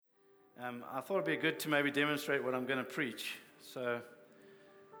I thought it'd be good to maybe demonstrate what I'm going to preach. So,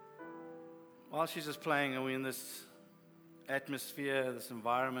 while she's just playing and we're in this atmosphere, this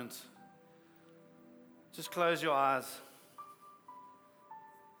environment, just close your eyes.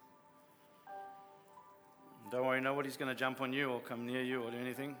 Don't worry, nobody's going to jump on you or come near you or do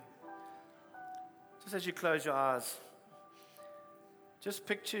anything. Just as you close your eyes, just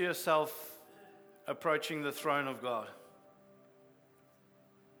picture yourself approaching the throne of God.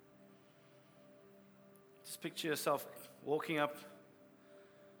 Just picture yourself walking up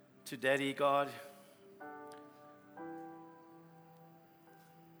to Daddy God.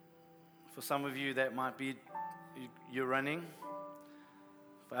 For some of you, that might be you're running.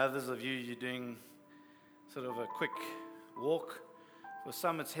 For others of you, you're doing sort of a quick walk. For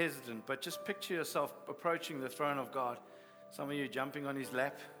some, it's hesitant, but just picture yourself approaching the throne of God. Some of you jumping on his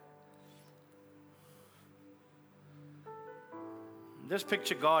lap. Just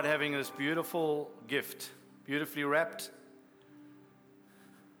picture God having this beautiful gift, beautifully wrapped.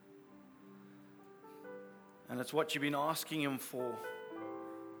 And it's what you've been asking him for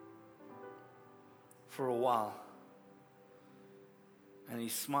a while. And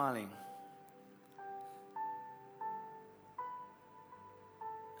he's smiling.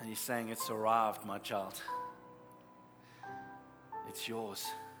 And he's saying, "It's arrived, my child. It's yours.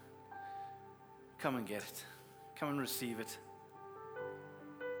 Come and get it. Come and receive it.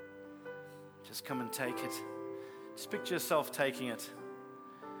 Just come and take it." Just picture yourself taking it.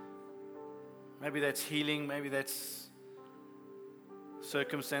 Maybe that's healing. Maybe that's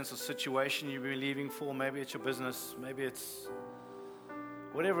circumstance or situation you're believing for. Maybe it's your business. Maybe it's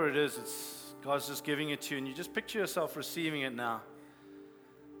whatever it is. It's God's just giving it to you. And you just picture yourself receiving it now.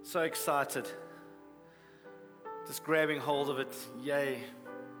 So excited. Just grabbing hold of it. Yay.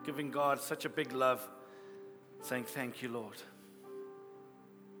 Giving God such a big love. Saying, "Thank you, Lord."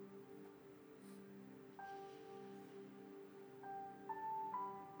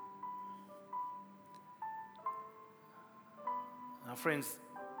 Now, friends,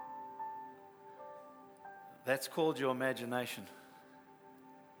 that's called your imagination.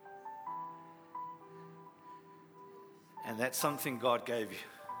 And that's something God gave you.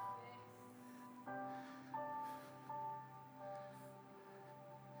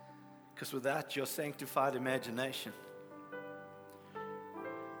 Because without your sanctified imagination,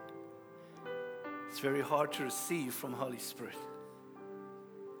 it's very hard to receive from Holy Spirit,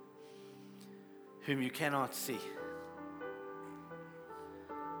 whom you cannot see.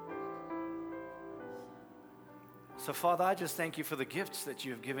 So, Father, I just thank you for the gifts that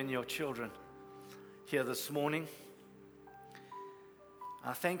you have given your children here this morning.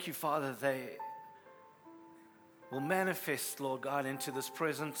 I thank you, Father, they will manifest, Lord God, into this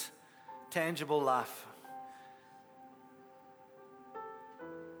present, tangible life.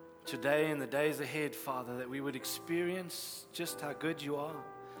 Today and the days ahead, Father, that we would experience just how good you are,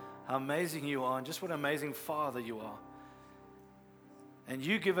 how amazing you are, and just what an amazing Father you are. And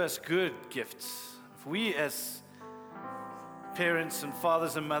you give us good gifts. If we as parents and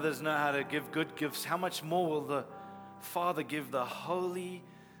fathers and mothers know how to give good gifts, how much more will the Father give the Holy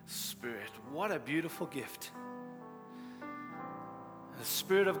Spirit? What a beautiful gift. The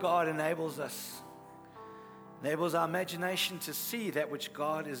Spirit of God enables us, enables our imagination to see that which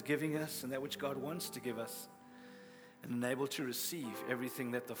God is giving us and that which God wants to give us, and enable to receive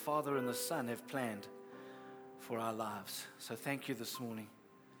everything that the Father and the Son have planned for our lives. So thank you this morning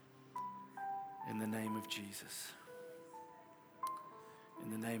in the name of Jesus. In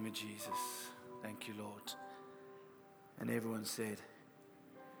the name of Jesus. Thank you, Lord. And everyone said,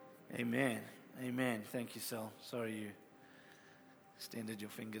 Amen. Amen. Thank you, Sal. Sorry you extended your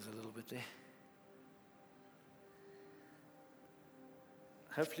fingers a little bit there.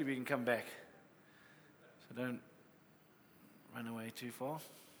 Hopefully we can come back. So don't run away too far.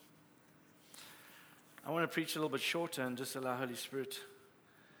 I want to preach a little bit shorter and just allow Holy Spirit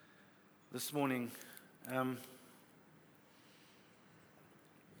this morning.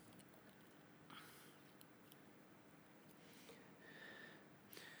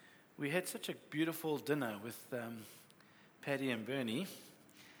 We had such a beautiful dinner with Patty and Bernie.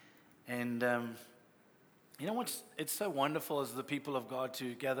 And you know what's it's so wonderful as the people of God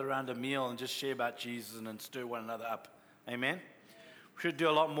to gather around a meal and just share about Jesus and stir one another up. Amen? We should do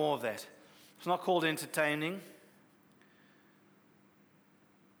a lot more of that. It's not called entertaining.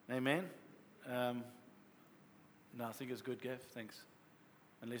 Amen? No, I think it's good, Gav. Thanks.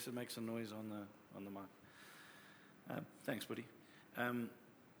 Unless it makes a noise on the mic. Thanks, buddy.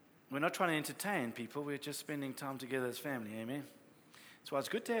 We're not trying to entertain people. We're just spending time together as family. Amen? That's why it's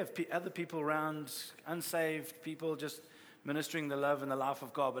good to have other people around, unsaved people, just ministering the love and the life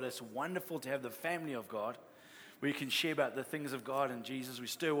of God, but it's wonderful to have the family of God where you can share about the things of God and Jesus. We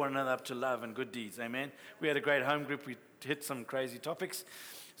stir one another up to love and good deeds. Amen. We had a great home group. We hit some crazy topics,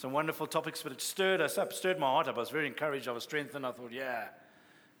 some wonderful topics, but it stirred us up, stirred my heart up. I was very encouraged. I was strengthened. I thought, yeah,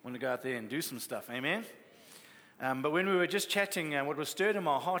 I want to go out there and do some stuff. Amen. But when we were just chatting, what was stirred in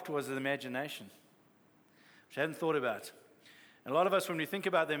my heart was the imagination, which I hadn't thought about. And a lot of us, when we think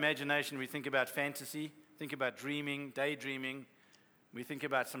about the imagination, we think about fantasy, think about dreaming, daydreaming. We think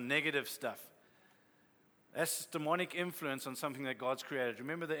about some negative stuff. That's demonic influence on something that God's created.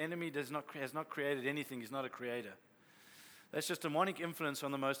 Remember, the enemy has not created anything. He's not a creator. That's just demonic influence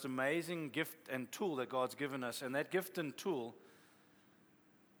on the most amazing gift and tool that God's given us. And that gift and tool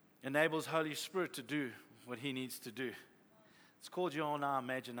enables Holy Spirit to do what He needs to do. It's called your own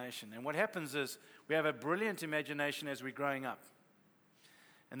imagination. And what happens is we have a brilliant imagination as we're growing up.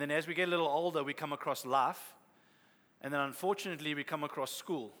 And then as we get a little older, we come across life. And then unfortunately, we come across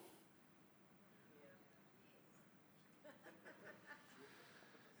school.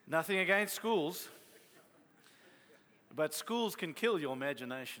 Nothing against schools, but schools can kill your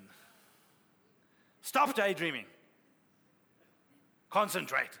imagination. Stop daydreaming.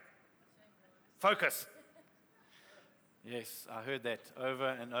 Concentrate. Focus. Yes, I heard that over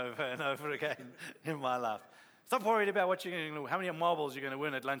and over and over again in my life. Stop worried about what you're going to, how many marbles you're going to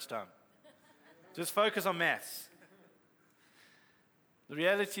win at lunchtime. Just focus on maths. The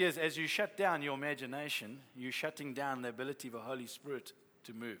reality is, as you shut down your imagination, you're shutting down the ability of the Holy Spirit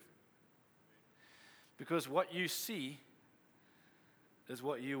to move. Because what you see is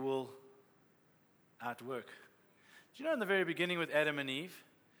what you will outwork. Do you know in the very beginning with Adam and Eve,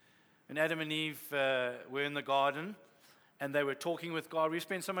 when Adam and Eve were in the garden and they were talking with God, we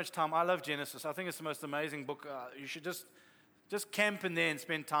spent so much time. I love Genesis. I think it's the most amazing book. You should just camp in there and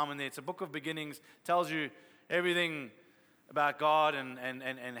spend time in there. It's a book of beginnings. Tells you everything about God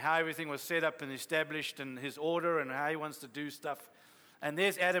and how everything was set up and established and His order and how He wants to do stuff. And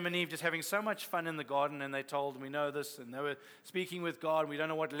there's Adam and Eve just having so much fun in the garden, and they told, we know this, and they were speaking with God. We don't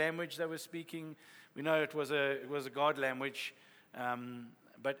know what language they were speaking. We know it was a God language,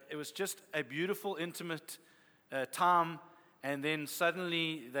 but it was just a beautiful, intimate time. And then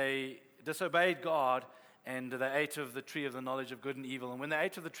suddenly they disobeyed God, and they ate of the tree of the knowledge of good and evil. And when they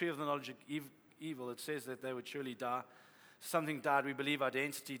ate of the tree of the knowledge of evil, it says that they would surely die. Something died. We believe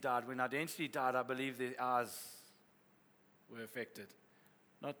identity died. When identity died, I believe their eyes were affected.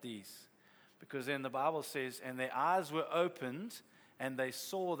 Not these. Because then the Bible says, and their eyes were opened, and they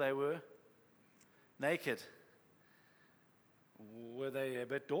saw they were naked. Were they a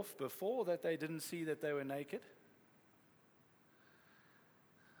bit off before that they didn't see that they were naked?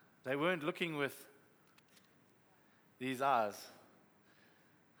 They weren't looking with these eyes.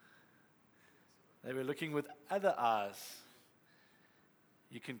 They were looking with other eyes.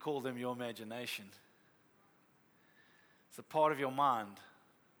 You can call them your imagination. It's a part of your mind.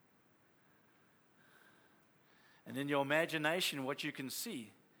 And in your imagination, what you can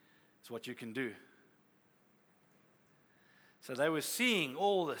see is what you can do. So they were seeing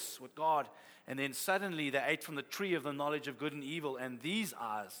all this with God, and then suddenly they ate from the tree of the knowledge of good and evil, and these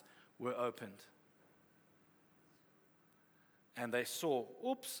eyes were opened. And they saw,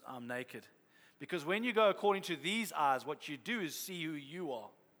 oops, I'm naked. Because when you go according to these eyes, what you do is see who you are.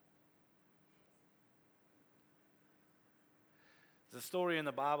 There's a story in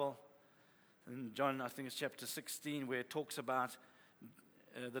the Bible, in John, I think it's chapter 16, where it talks about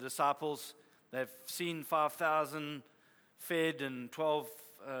the disciples. They've seen 5,000 fed and 12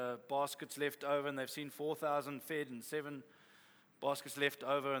 baskets left over, and they've seen 4,000 fed and 7 baskets left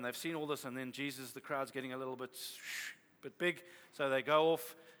over, and they've seen all this, and then Jesus, the crowd's getting a little bit big, so they go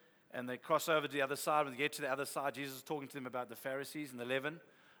off, and they cross over to the other side. When they get to the other side, Jesus is talking to them about the Pharisees and the leaven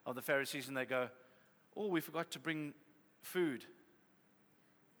of the Pharisees, and they go, oh, we forgot to bring food.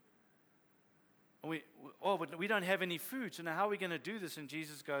 But we don't have any food, so now how are we going to do this? And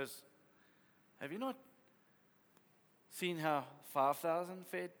Jesus goes, have you not seen how 5,000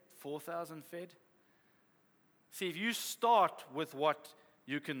 fed, 4,000 fed? See, if you start with what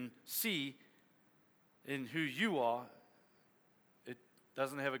you can see in who you are, it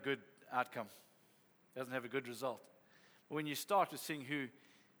doesn't have a good outcome. It doesn't have a good result. But when you start with seeing who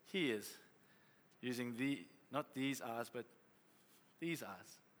He is, using not these eyes, but these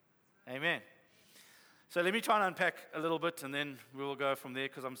eyes. Amen. So let me try and unpack a little bit, and then we will go from there,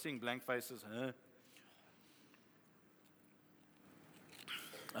 because I'm seeing blank faces.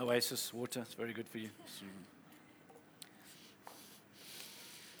 Oasis water, it's very good for you.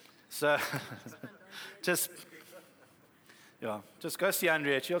 So, just go see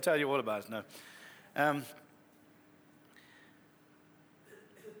Andrea. She'll tell you all about it. No.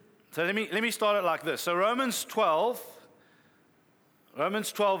 So let me start it like this. So Romans 12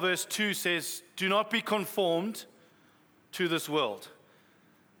 verse 2 says, do not be conformed to this world.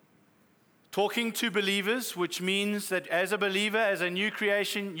 Talking to believers, which means that as a believer, as a new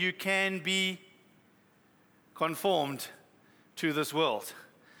creation, you can be conformed to this world.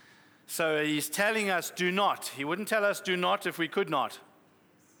 So he's telling us, do not. He wouldn't tell us do not if we could not.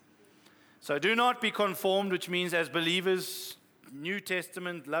 So do not be conformed, which means as believers, New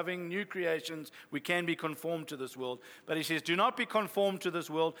Testament, loving, new creations, we can be conformed to this world. But he says, do not be conformed to this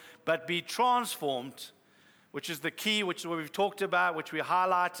world, but be transformed, which is the key, which is what we've talked about, which we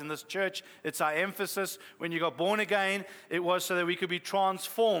highlight in this church. It's our emphasis. When you got born again, it was so that we could be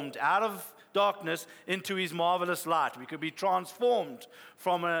transformed out of darkness into his marvelous light. We could be transformed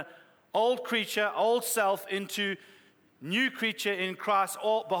from an old creature, old self, into new creature in Christ.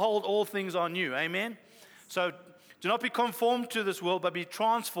 Behold, all things are new. Amen? So do not be conformed to this world, but be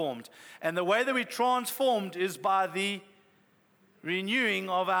transformed. And the way that we're transformed is by the renewing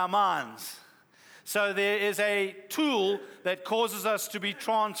of our minds. So there is a tool that causes us to be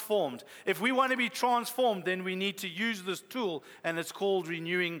transformed. If we want to be transformed, then we need to use this tool, and it's called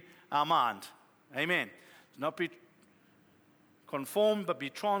renewing our mind. Amen. Do not be conformed, but be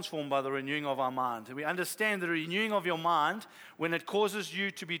transformed by the renewing of our mind. And we understand the renewing of your mind, when it causes you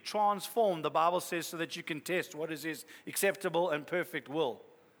to be transformed, the Bible says, so that you can test what is his acceptable and perfect will.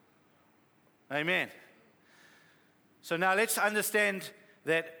 Amen. So now let's understand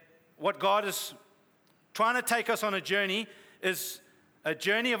that what God is trying to take us on a journey is a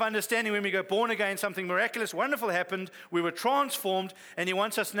journey of understanding. When we got born again, something miraculous, wonderful happened. We were transformed, and he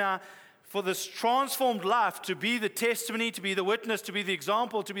wants us now for this transformed life to be the testimony, to be the witness, to be the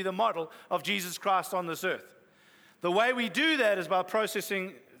example, to be the model of Jesus Christ on this earth. The way we do that is by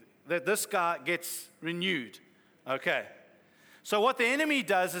processing that this guy gets renewed. Okay. So what the enemy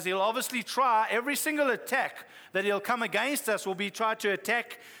does is he'll obviously try, every single attack that he'll come against us will be try to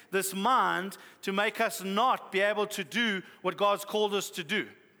attack this mind to make us not be able to do what God's called us to do.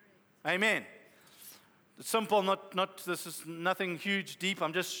 Amen. It's simple, this is nothing huge, deep.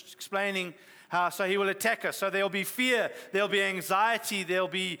 I'm just explaining how, so he will attack us. So there'll be fear, there'll be anxiety, there'll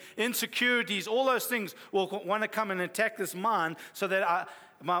be insecurities. All those things will want to come and attack this mind so that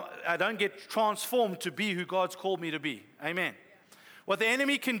I don't get transformed to be who God's called me to be. Amen. What the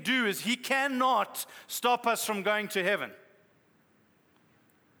enemy can do is he cannot stop us from going to heaven.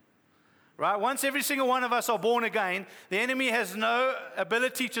 Right? Once every single one of us are born again, the enemy has no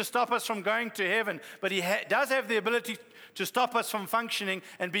ability to stop us from going to heaven, but he does have the ability to stop us from functioning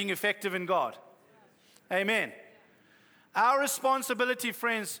and being effective in God. Amen. Our responsibility,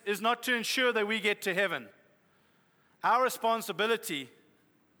 friends, is not to ensure that we get to heaven. Our responsibility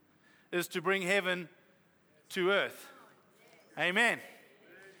is to bring heaven to earth. Amen.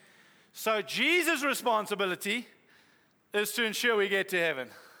 So Jesus' responsibility is to ensure we get to heaven.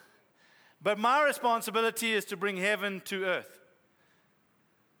 But my responsibility is to bring heaven to earth.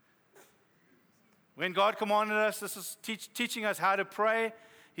 When God commanded us, this is teaching us how to pray.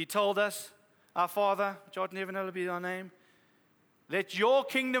 He told us, our Father, which art in heaven, hallowed be thy name. Let your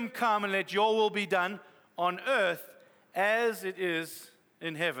kingdom come and let your will be done on earth as it is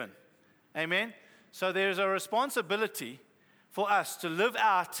in heaven. Amen? So there's a responsibility for us to live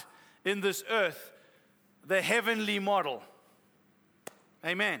out in this earth the heavenly model.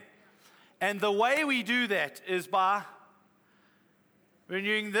 Amen. And the way we do that is by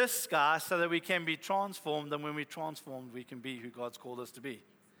renewing this guy so that we can be transformed. And when we're transformed, we can be who God's called us to be.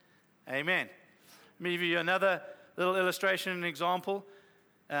 Amen. Let me give you another little illustration and example.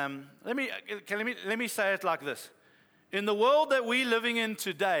 Let me say it like this. In the world that we're living in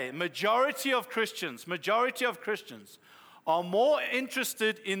today, majority of Christians are more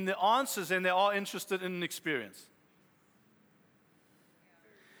interested in the answers than they are interested in experience.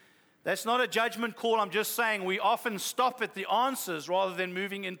 That's not a judgment call. I'm just saying we often stop at the answers rather than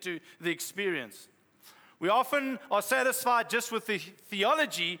moving into the experience. We often are satisfied just with the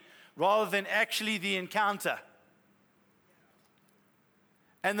theology rather than actually the encounter.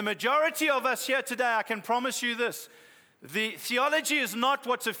 And the majority of us here today, I can promise you this, the theology is not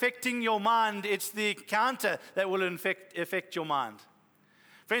what's affecting your mind, it's the encounter that will affect your mind.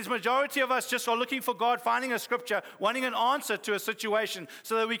 Friends, majority of us just are looking for God, finding a scripture, wanting an answer to a situation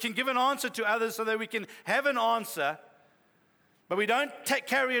so that we can give an answer to others, so that we can have an answer. But we don't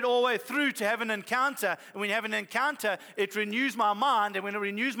carry it all the way through to have an encounter. And when you have an encounter, it renews my mind. And when it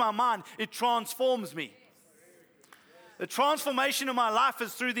renews my mind, it transforms me. The transformation of my life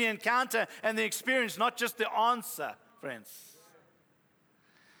is through the encounter and the experience, not just the answer, friends.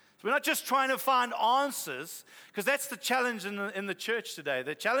 So we're not just trying to find answers, because that's the challenge in the church today.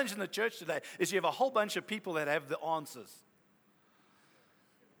 The challenge in the church today is you have a whole bunch of people that have the answers.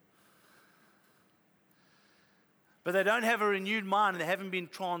 But they don't have a renewed mind and they haven't been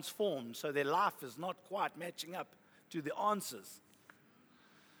transformed, so their life is not quite matching up to the answers.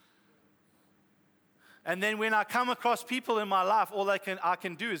 And then when I come across people in my life, all I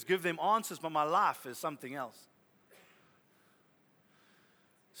can do is give them answers, but my life is something else.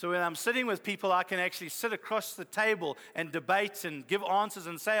 So when I'm sitting with people, I can actually sit across the table and debate and give answers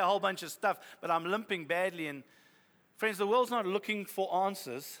and say a whole bunch of stuff, but I'm limping badly. And friends, the world's not looking for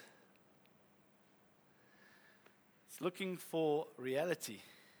answers. It's looking for reality.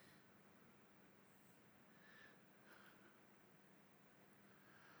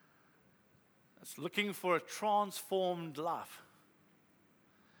 It's looking for a transformed life.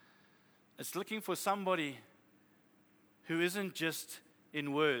 It's looking for somebody who isn't just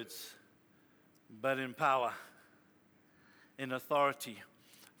in words, but in power, in authority.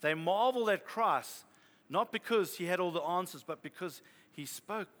 They marveled at Christ, not because he had all the answers, but because he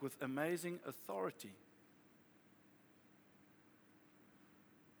spoke with amazing authority.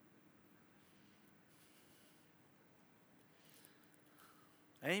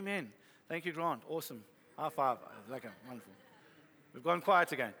 Amen. Thank you, Grant. Awesome. High five. Okay, wonderful. We've gone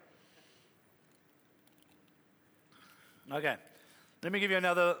quiet again. Okay. Let me give you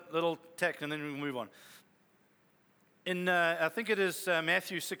another little text and then we'll move on. In, I think it is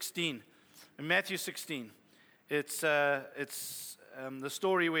Matthew 16. In Matthew 16, it's the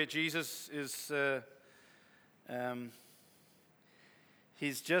story where Jesus is,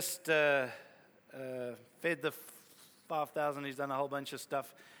 he's just fed the 5,000. He's done a whole bunch of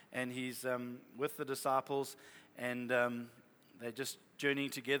stuff. And he's with the disciples, and they're just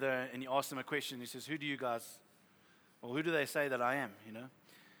journeying together, and he asks them a question. He says, who do they say that I am, you know?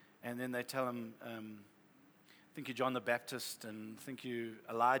 And then they tell him, I think you're John the Baptist, and I think you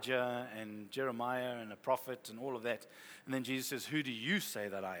Elijah, and Jeremiah, and a prophet, and all of that. And then Jesus says, who do you say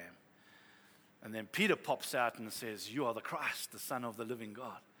that I am? And then Peter pops out and says, you are the Christ, the Son of the living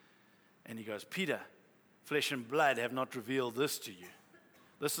God. And he goes, Peter, flesh and blood have not revealed this to you.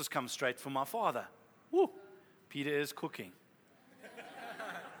 This has come straight from my Father. Woo! Peter is cooking.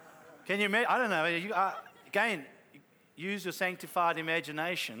 Can you imagine? I don't know. Again, use your sanctified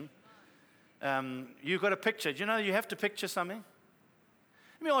imagination. You've got a picture. Do you know you have to picture something?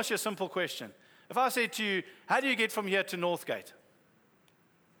 Let me ask you a simple question. If I said to you, how do you get from here to Northgate?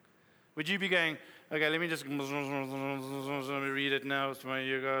 Would you be going, okay, let me just read it now.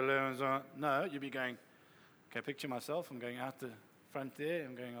 You go. No, you'd be going, okay, picture myself. I'm going out the front there,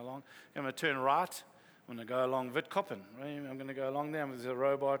 I'm going along. I'm going to turn right. I'm going to go along Witkoppen. Right? I'm going to go along there. There's a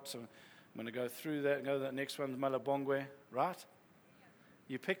robot. So I'm going to go through that, go to the next one, Malabongwe. Right?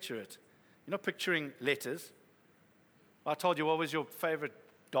 You picture it. You're not picturing letters. I told you, what was your favorite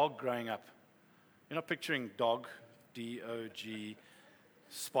dog growing up? You're not picturing dog, D-O-G,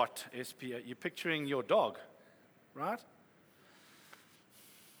 spot, S-P-O. You're picturing your dog. Right?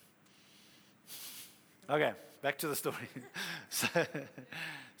 Okay. Back to the story.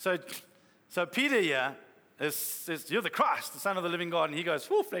 So Peter here says, you're the Christ, the Son of the living God. And he goes,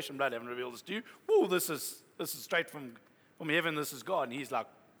 whoa, flesh and blood haven't revealed this to you. Whoa, this is straight from heaven. This is God. And he's like,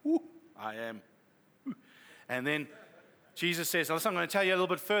 whoa, I am. And then Jesus says, listen, I'm going to tell you a little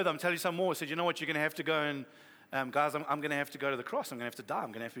bit further. I'm telling you some more. He said, you know what, you're going to have to go and, guys, I'm going to have to go to the cross. I'm going to have to die.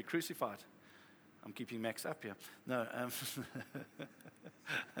 I'm going to have to be crucified. I'm keeping Max up here. No.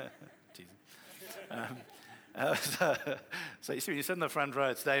 Teasing. So you see, when you sit in the front row,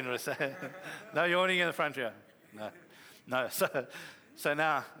 it's dangerous. No yawning in the front row. No. So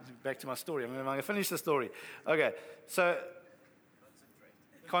now, back to my story. I'm going to finish the story. Okay, so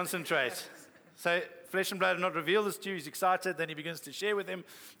concentrate. So flesh and blood have not revealed this to you. He's excited. Then he begins to share with him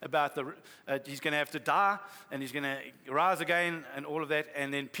about he's going to have to die, and he's going to rise again, and all of that.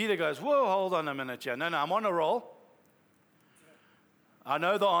 And then Peter goes, whoa, hold on a minute here. No, I'm on a roll. I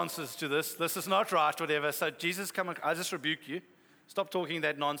know the answers to this. This is not right, whatever. So Jesus, I just rebuke you. Stop talking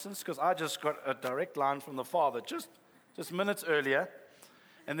that nonsense, because I just got a direct line from the Father just minutes earlier.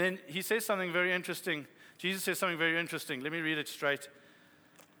 And then he says something very interesting. Jesus says something very interesting. Let me read it straight.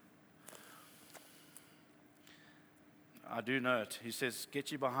 I do know it. He says,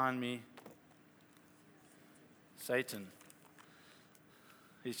 get you behind me, Satan.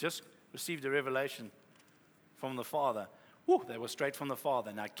 He's just received a revelation from the Father. Woo, they were straight from the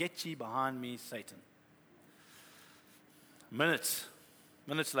Father. Now get ye behind me, Satan. Minutes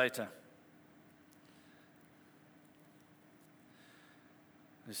later,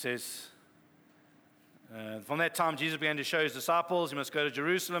 it says, From that time, Jesus began to show his disciples he must go to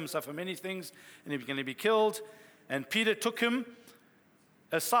Jerusalem, suffer many things, and he was going to be killed. And Peter took him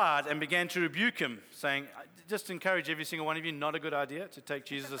aside and began to rebuke him, saying, I just encourage every single one of you, not a good idea to take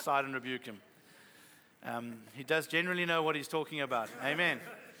Jesus aside and rebuke him. He does generally know what he's talking about. Amen.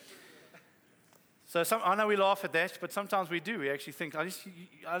 So I know we laugh at that, but sometimes we do. We actually think,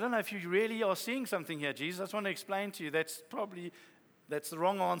 I don't know if you really are seeing something here, Jesus. I just want to explain to you that's the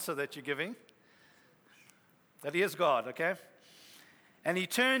wrong answer that you're giving. That he is God, okay? And he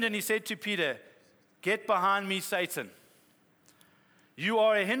turned and he said to Peter, get behind me, Satan. You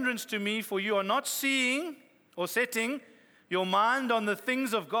are a hindrance to me, for you are not seeing or setting your mind on the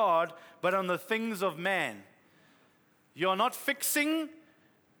things of God, but on the things of man. You are not fixing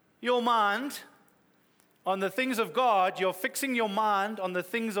your mind on the things of God, you're fixing your mind on the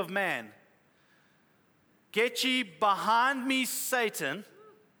things of man. Get ye behind me, Satan,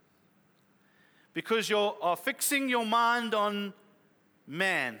 because you are fixing your mind on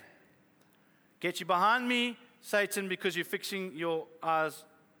man. Get you behind me, Satan, because you're fixing your eyes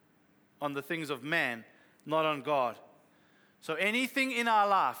on the things of man, not on God. So anything in our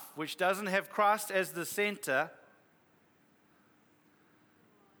life which doesn't have Christ as the center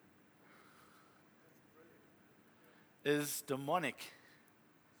is demonic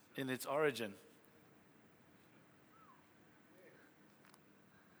in its origin.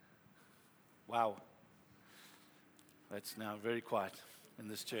 Wow. That's now very quiet in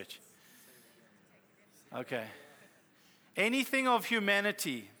this church. Okay. Anything of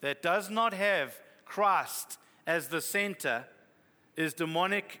humanity that does not have Christ as the center is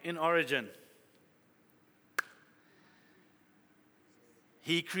demonic in origin.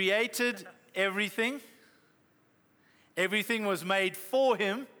 He created everything. Everything was made for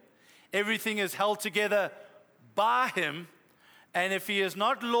him. Everything is held together by him. And if he is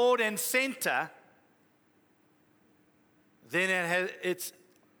not Lord and center, then it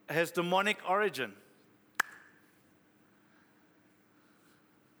has demonic origin.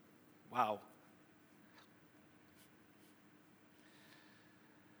 Wow.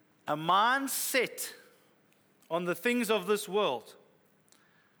 A mind set on the things of this world.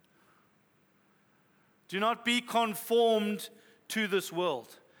 Do not be conformed to this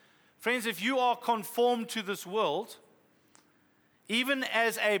world. Friends, if you are conformed to this world, even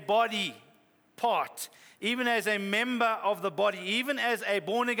as a body part, even as a member of the body, even as a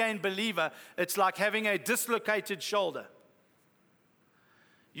born-again believer, it's like having a dislocated shoulder.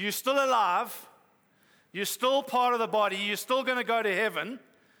 You're still alive, you're still part of the body, you're still going to go to heaven,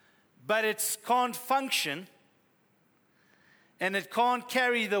 but it can't function, and it can't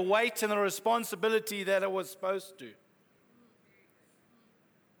carry the weight and the responsibility that it was supposed to.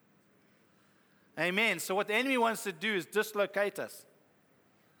 Amen. So what the enemy wants to do is dislocate us.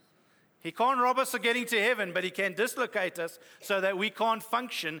 He can't rob us of getting to heaven, but he can dislocate us so that we can't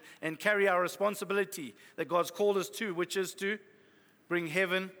function and carry our responsibility that God's called us to, which is to bring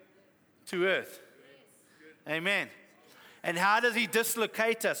heaven to earth. Amen. And how does he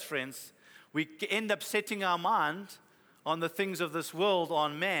dislocate us, friends? We end up setting our mind on the things of this world,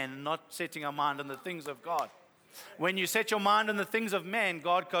 on man, not setting our mind on the things of God. When you set your mind on the things of man,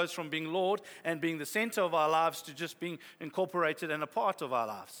 God goes from being Lord and being the center of our lives to just being incorporated and a part of our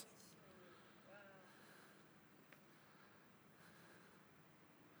lives.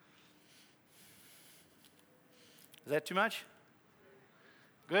 Is that too much?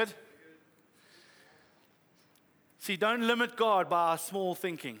 Good? See, don't limit God by our small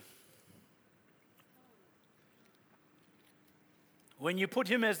thinking. When you put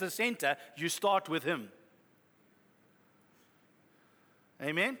him as the center, you start with him.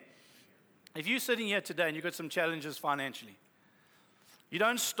 Amen? If you're sitting here today and you've got some challenges financially, you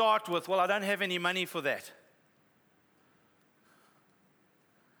don't start with, well, I don't have any money for that.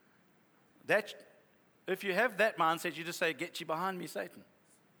 If you have that mindset, you just say, get you behind me, Satan.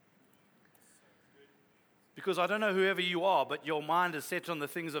 Because I don't know whoever you are, but your mind is set on the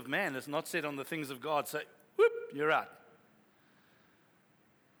things of man. It's not set on the things of God. So, whoop, you're out.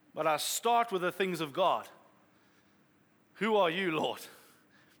 But I start with the things of God. Who are you, Lord?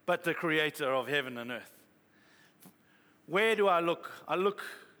 But the creator of heaven and earth. Where do I look? I look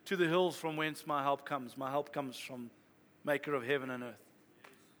to the hills from whence my help comes. My help comes from maker of heaven and earth.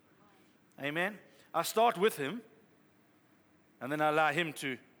 Amen? I start with him, and then I allow him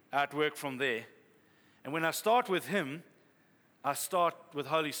to outwork from there. And when I start with him, I start with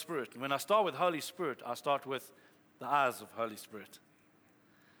Holy Spirit. And when I start with Holy Spirit, I start with the eyes of Holy Spirit.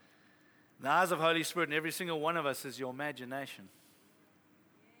 The eyes of Holy Spirit in every single one of us is your imagination.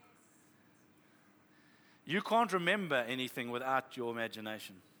 You can't remember anything without your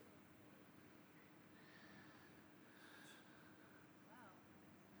imagination.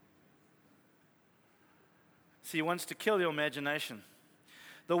 See, he wants to kill your imagination.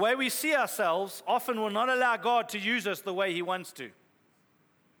 The way we see ourselves often will not allow God to use us the way he wants to.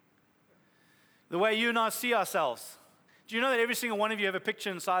 The way you and I see ourselves. Do you know that every single one of you have a picture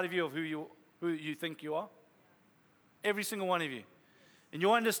inside of you of who you think you are? Every single one of you. In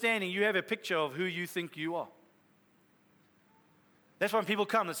your understanding, you have a picture of who you think you are. That's when people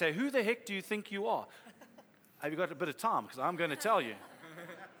come and say, who the heck do you think you are? Have you got a bit of time? Because I'm going to tell you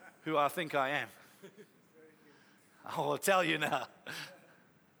who I think I am. I will tell you now.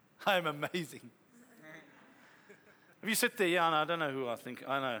 I'm amazing. If you sit there, yeah, I don't know who I think.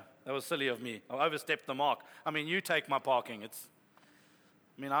 I know. That was silly of me. I overstepped the mark. I mean, you take my parking.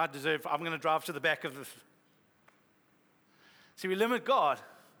 I'm going to drive to the back of the... See, we limit God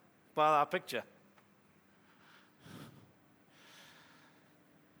by our picture.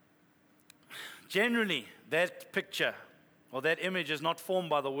 Generally, that picture or that image is not formed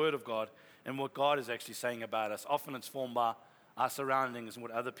by the Word of God and what God is actually saying about us. Often it's formed by our surroundings and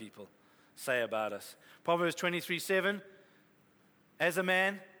what other people say about us. Proverbs 23:7, as a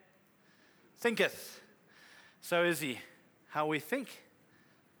man thinketh, so is he. How we think,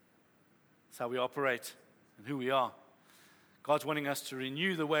 it's how we operate and who we are. God's wanting us to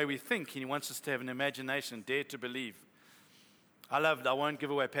renew the way we think, and he wants us to have an imagination, dare to believe. I won't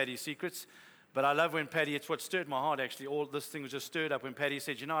give away Paddy's secrets, but I love when Paddy, it's what stirred my heart actually. All this thing was just stirred up when Paddy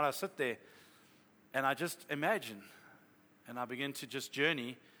said, you know what, I sit there and I just imagine. And I begin to just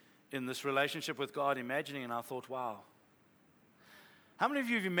journey in this relationship with God, imagining, and I thought, wow. How many of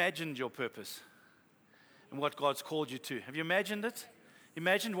you have imagined your purpose and what God's called you to? Have you imagined it?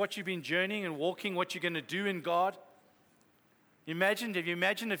 Imagined what you've been journeying and walking, what you're going to do in God? Have you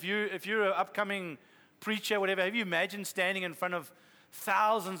imagined if you're an upcoming preacher, whatever, have you imagined standing in front of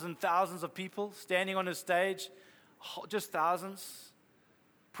thousands and thousands of people, standing on a stage, just thousands,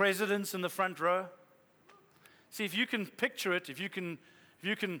 presidents in the front row? See, if you can picture it, if you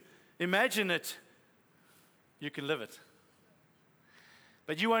can imagine it, you can live it.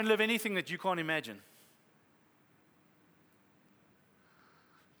 But you won't live anything that you can't imagine.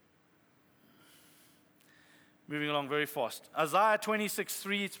 Moving along very fast. Isaiah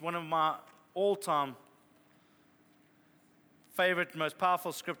 26:3, it's one of my all-time favorite, most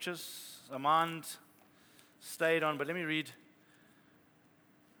powerful scriptures. My mind stayed on, but let me read.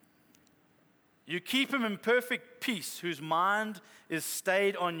 You keep him in perfect peace, whose mind is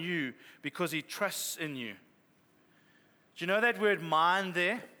stayed on you because he trusts in you. Do you know that word mind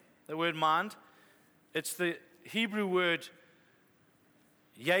there? The word mind? It's the Hebrew word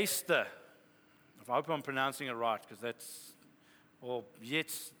yester. I hope I'm pronouncing it right, because that's, or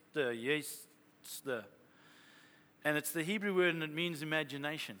yester. And it's the Hebrew word, and it means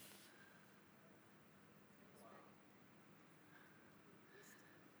imagination.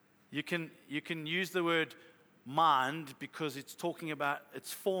 You can use the word mind because it's talking about,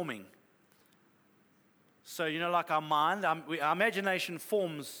 it's forming. So, like our mind, our imagination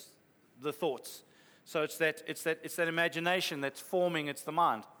forms the thoughts. So it's that imagination that's forming, it's the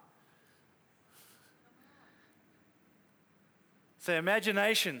mind. So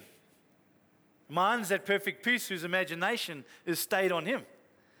imagination, mind's that perfect peace whose imagination is stayed on him.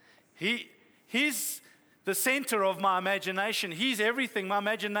 He's the center of my imagination. He's everything. My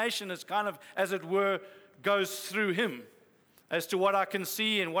imagination is kind of, as it were, goes through him as to what I can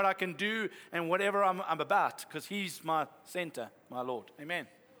see and what I can do and whatever I'm about, because he's my center, my Lord. Amen.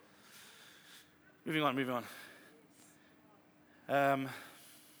 Moving on.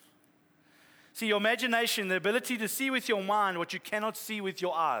 See, your imagination, the ability to see with your mind what you cannot see with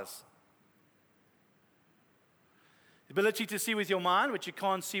your eyes. The ability to see with your mind what you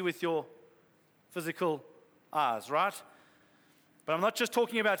can't see with your physical eyes, right? But I'm not just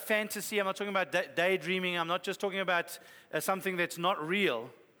talking about fantasy. I'm not talking about daydreaming. I'm not just talking about something that's not real,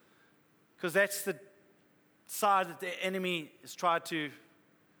 because that's the side that the enemy has tried to.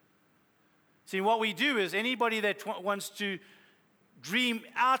 See, what we do is anybody that wants to dream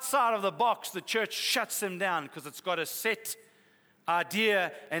outside of the box, the church shuts them down, because it's got a set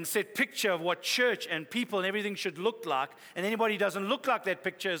idea and set picture of what church and people and everything should look like. And anybody who doesn't look like that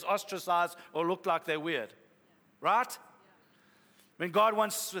picture is ostracized or look like they're weird. Right? When God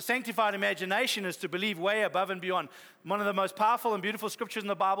wants a sanctified imagination is to believe way above and beyond. One of the most powerful and beautiful scriptures in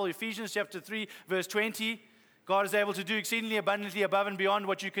the Bible, Ephesians chapter 3, verse 20. God is able to do exceedingly abundantly above and beyond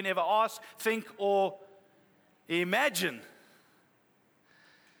what you can ever ask, think, or imagine.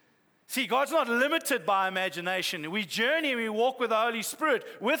 See, God's not limited by imagination. We journey and we walk with the Holy Spirit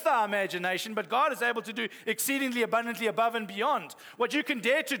with our imagination, but God is able to do exceedingly abundantly above and beyond. What you can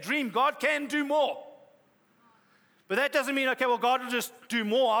dare to dream, God can do more. But that doesn't mean, okay, well, God will just do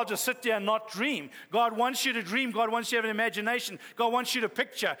more. I'll just sit there and not dream. God wants you to dream. God wants you to have an imagination. God wants you to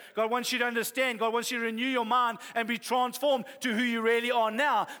picture. God wants you to understand. God wants you to renew your mind and be transformed to who you really are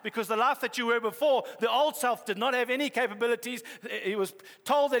now. Because the life that you were before, the old self did not have any capabilities. He was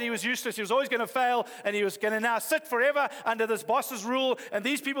told that he was useless. He was always going to fail. And he was going to now sit forever under this boss's rule and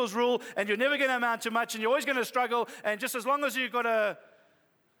these people's rule. And you're never going to amount to much. And you're always going to struggle. And just as long as you've got a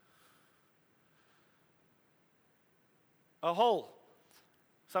hole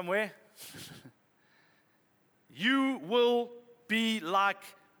somewhere, you will be like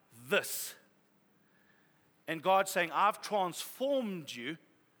this. And God's saying, I've transformed you.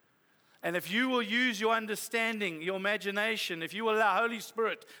 And if you will use your understanding, your imagination, if you will allow Holy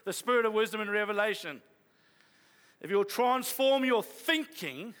Spirit, the Spirit of wisdom and revelation, if you'll transform your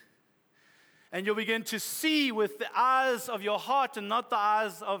thinking, and you'll begin to see with the eyes of your heart and not the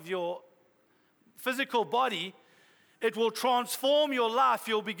eyes of your physical body, it will transform your life.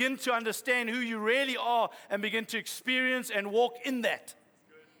 You'll begin to understand who you really are and begin to experience and walk in that.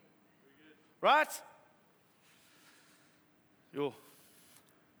 Right? Let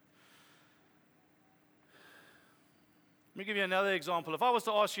me give you another example. If I was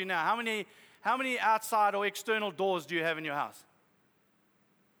to ask you now, how many outside or external doors do you have in your house?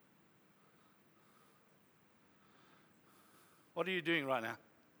 What are you doing right now?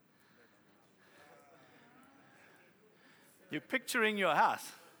 You're picturing your house.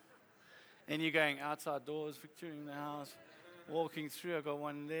 And you're going outside doors, picturing the house, walking through. I got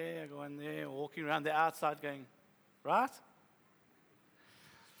one there, walking around the outside going, right?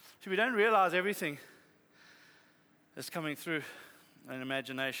 So we don't realize everything that's coming through an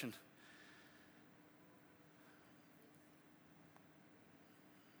imagination.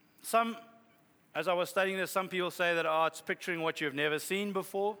 As I was studying this, some people say that, it's picturing what you've never seen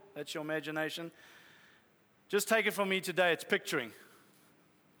before. That's your imagination. Just take it from me today, it's picturing.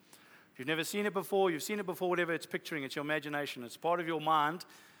 If you've never seen it before, you've seen it before, whatever, it's picturing, it's your imagination, it's part of your mind.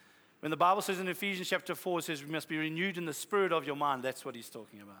 When the Bible says in Ephesians chapter 4, it says we must be renewed in the spirit of your mind, that's what he's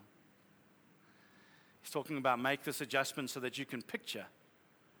talking about. He's talking about make this adjustment so that you can picture.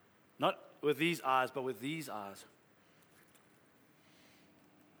 Not with these eyes, but with these eyes.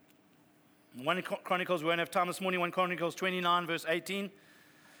 1 Chronicles, we won't have time this morning, 1 Chronicles 29, verse 18.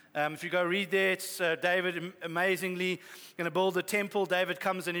 If you go read there, it's David amazingly going to build a temple. David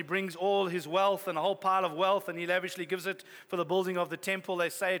comes and he brings all his wealth and a whole pile of wealth and he lavishly gives it for the building of the temple. They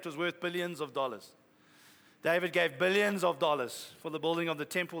say it was worth billions of dollars. David gave billions of dollars for the building of the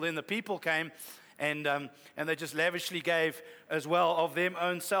temple. Then the people came and they just lavishly gave as well of them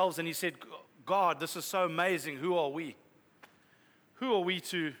own selves. And he said, God, this is so amazing. Who are we? Who are we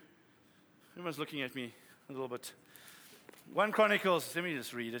to... Everyone's looking at me a little bit. 1 Chronicles, let me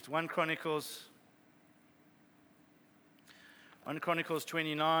just read it. 1 Chronicles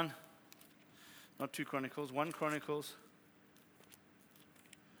 29, not 2 Chronicles, 1 Chronicles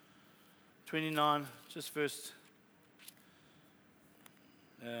 29, just verse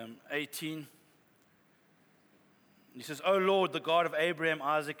 18. He says, O Lord, the God of Abraham,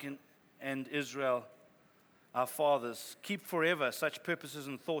 Isaac, and Israel, our fathers, keep forever such purposes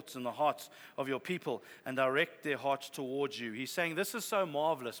and thoughts in the hearts of your people and direct their hearts towards you. He's saying, this is so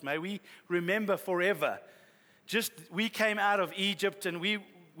marvelous. May we remember forever. Just we came out of Egypt and we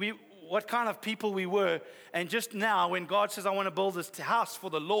what kind of people we were. And just now when God says, I want to build this house for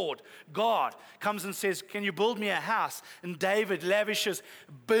the Lord, God comes and says, can you build me a house? And David lavishes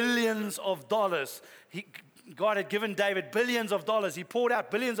billions of dollars. God had given David billions of dollars. He poured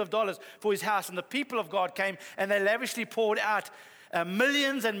out billions of dollars for his house. And the people of God came and they lavishly poured out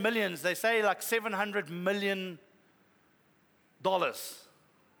millions and millions. They say like $700 million.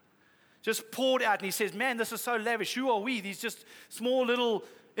 Just poured out. And he says, man, this is so lavish. Who are we? These just small little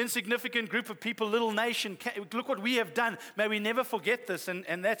insignificant group of people, little nation. Look what we have done. May we never forget this.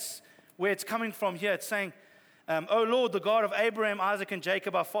 And that's where it's coming from here. It's saying, O Lord, the God of Abraham, Isaac, and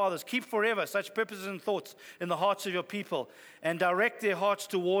Jacob, our fathers, keep forever such purposes and thoughts in the hearts of your people and direct their hearts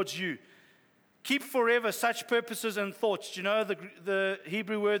towards you. Keep forever such purposes and thoughts. Do you know the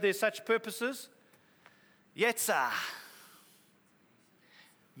Hebrew word there, such purposes? Yetzah.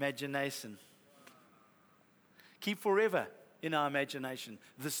 Imagination. Keep forever in our imagination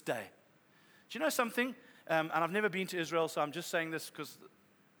this day. Do you know something? And I've never been to Israel, so I'm just saying this because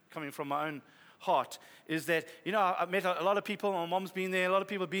coming from my own heart, is that, I've met a lot of people, my mom's been there, a lot of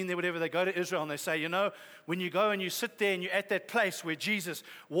people have been there, whatever, they go to Israel and they say, when you go and you sit there and you're at that place where Jesus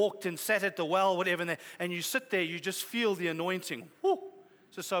walked and sat at the well, whatever, and you sit there, you just feel the anointing. Woo!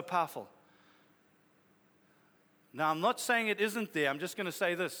 It's just so powerful. Now, I'm not saying it isn't there. I'm just going to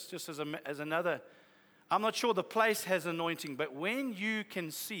say this, just as another I'm not sure the place has anointing, but when you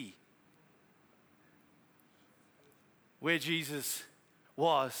can see where Jesus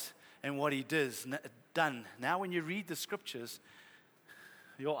was and what he done, now when you read the scriptures,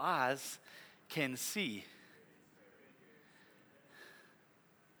 your eyes can see.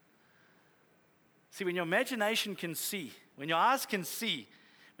 See, when your imagination can see, when your eyes can see,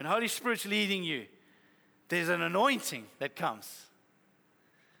 when the Holy Spirit's leading you, there's an anointing that comes.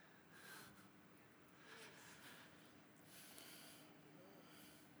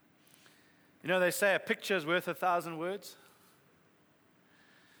 You know, they say a picture is worth 1,000 words.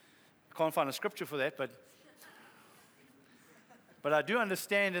 I can't find a scripture for that, but I do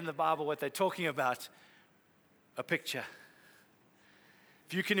understand in the Bible what they're talking about, a picture.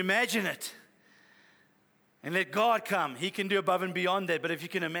 If you can imagine it and let God come, he can do above and beyond that. But if you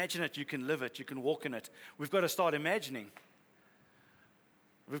can imagine it, you can live it, you can walk in it. We've got to start imagining.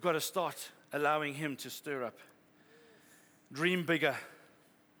 We've got to start allowing him to stir up. Dream bigger.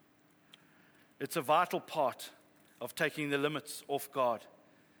 It's a vital part of taking the limits off God.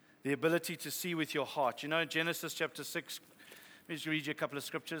 The ability to see with your heart. You know, Genesis chapter 6, let me just read you a couple of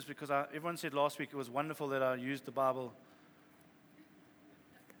scriptures because everyone said last week it was wonderful that I used the Bible.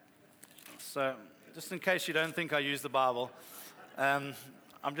 So, just in case you don't think I use the Bible, I'm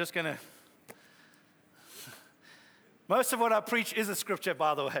just going to... Most of what I preach is a scripture,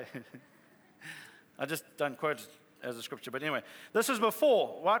 by the way. I just don't quote it as a scripture. But anyway, this is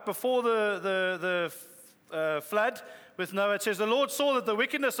right before the flood with Noah. It says, the Lord saw that the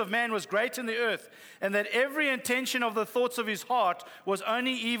wickedness of man was great in the earth, and that every intention of the thoughts of his heart was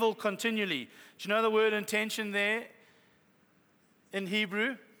only evil continually. Do you know the word intention there in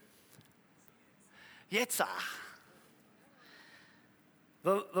Hebrew? Yetzah.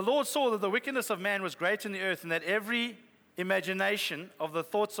 The Lord saw that the wickedness of man was great in the earth, and that every imagination of the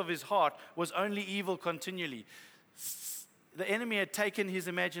thoughts of his heart was only evil continually. The enemy had taken his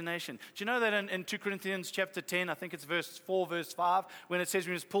imagination. Do you know that in 2 Corinthians chapter 10, I think it's verse 4, verse 5, when it says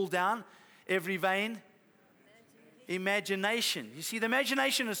we must pull down every vain imagination. You see, the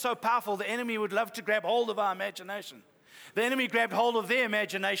imagination is so powerful, the enemy would love to grab hold of our imagination. The enemy grabbed hold of their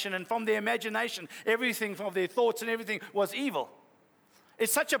imagination, and from their imagination, everything from their thoughts and everything was evil.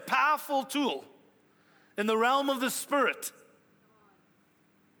 It's such a powerful tool in the realm of the spirit.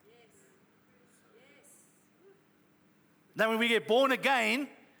 Then when we get born again,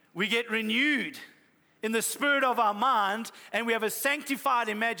 we get renewed in the spirit of our mind, and we have a sanctified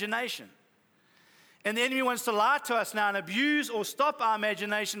imagination. And the enemy wants to lie to us now and abuse or stop our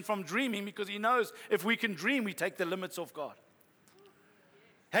imagination from dreaming, because he knows if we can dream, we take the limits off God.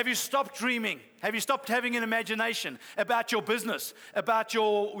 Have you stopped dreaming? Have you stopped having an imagination about your business, about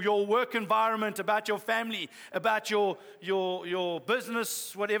your work environment, about your family, about your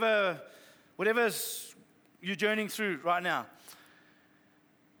business, whatever's you're journeying through right now?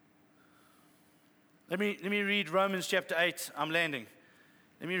 Let me read Romans chapter 8. I'm landing.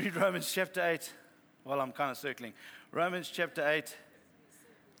 Let me read Romans chapter 8 while I'm kind of circling. Romans chapter 8.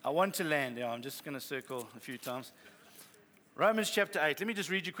 I want to land. Yeah, I'm just going to circle a few times. Romans chapter 8. Let me just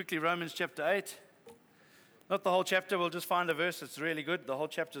read you quickly Romans chapter 8. Not the whole chapter. We'll just find a verse. It's really good. The whole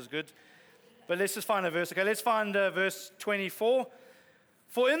chapter is good. But let's just find a verse. Okay, let's find verse 24.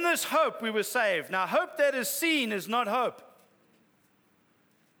 For in this hope we were saved. Now, hope that is seen is not hope.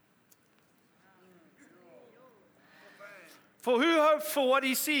 For who hopes for what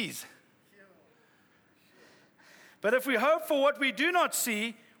he sees? But if we hope for what we do not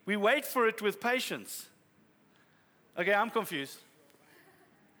see, we wait for it with patience. Okay, I'm confused.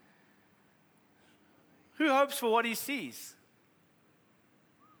 Who hopes for what he sees?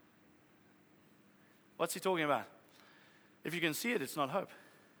 What's he talking about? If you can see it, it's not hope.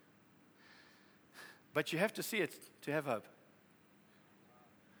 But you have to see it to have hope.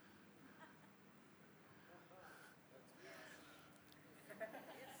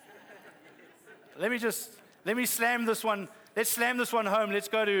 Let me slam this one. Let's slam this one home. Let's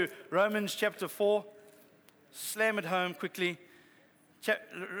go to Romans chapter 4. Slam it home quickly. Do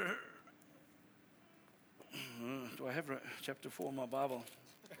I have chapter 4 in my Bible?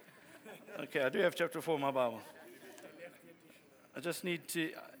 Okay, I do have chapter 4 in my Bible. I just need to...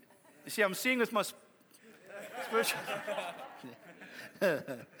 You see, I'm seeing with my spiritual...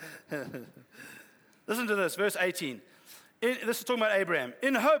 Listen to this, verse 18. This is talking about Abraham.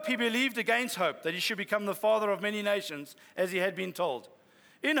 In hope he believed against hope, that he should become the father of many nations, as he had been told.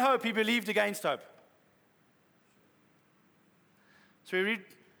 In hope he believed against hope. So we read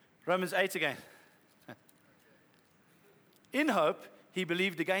Romans 8 again. In hope he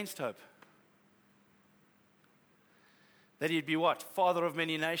believed against hope. That he'd be what? Father of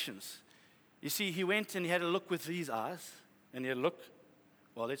many nations. You see, he went and he had a look with these eyes. And he had a look.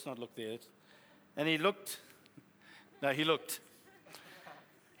 Well, let's not look there. And he looked. No, he looked.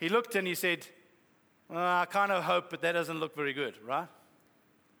 He looked and he said, well, I kind of hope, but that doesn't look very good, right?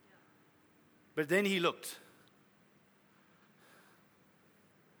 But then he looked.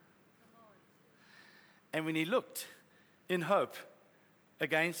 And when he looked in hope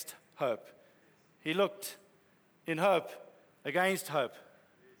against hope, he looked in hope against hope.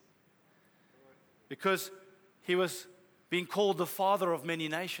 Because he was being called the father of many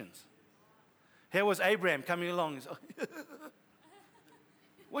nations. Here was Abraham coming along. He's like,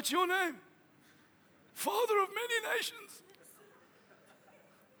 what's your name? Father of many nations.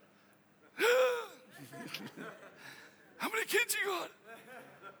 How many kids you got?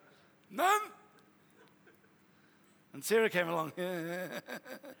 None? And Sarah came along.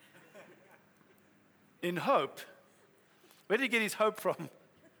 In hope. Where did he get his hope from?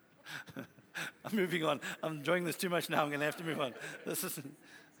 I'm moving on. I'm enjoying this too much now. I'm going to have to move on.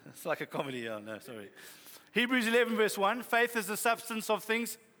 It's like a comedy. Oh, no, sorry. Hebrews 11, verse 1. Faith is the substance of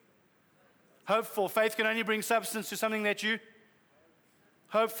things hoped for. Faith can only bring substance to something that you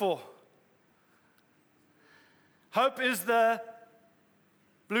hope for. Hope is the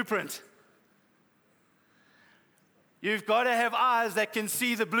blueprint. You've got to have eyes that can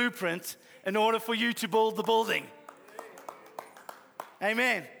see the blueprint in order for you to build the building.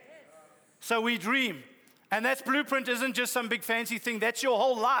 Amen. So we dream. And that blueprint isn't just some big fancy thing. That's your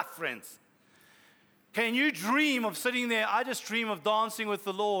whole life, friends. Can you dream of sitting there? I just dream of dancing with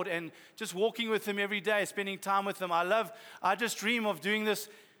the Lord and just walking with Him every day, spending time with Him. I just dream of doing this.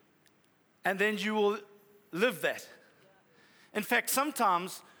 And then you will live that. In fact,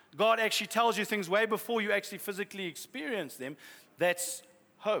 sometimes God actually tells you things way before you actually physically experience them. That's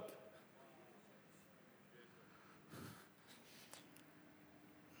hope.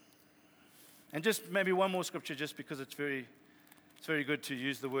 And just maybe one more scripture, just because it's very good to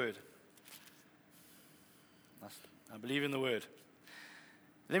use the word. I believe in the word.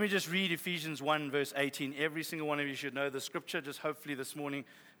 Let me just read Ephesians 1, verse 18. Every single one of you should know the scripture. Just hopefully this morning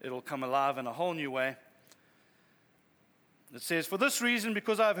it'll come alive in a whole new way. It says, for this reason,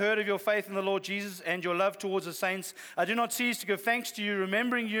 because I have heard of your faith in the Lord Jesus and your love towards the saints, I do not cease to give thanks to you,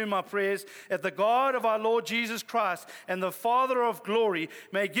 remembering you in my prayers, that the God of our Lord Jesus Christ and the Father of glory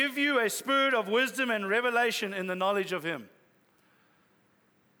may give you a spirit of wisdom and revelation in the knowledge of Him.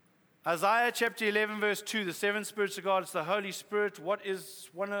 Isaiah chapter 11, verse 2, the seven spirits of God, it's the Holy Spirit. What is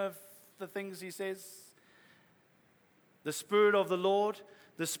one of the things he says? The Spirit of the Lord,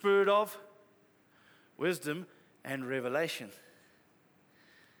 the Spirit of wisdom and revelation.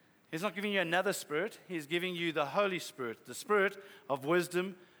 He's not giving you another spirit. He's giving you the Holy Spirit, the Spirit of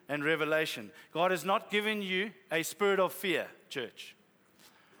wisdom and revelation. God has not given you a spirit of fear, church.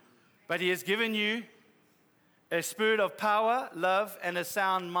 But He has given you a spirit of power, love, and a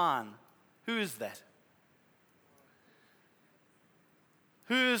sound mind. Who is that?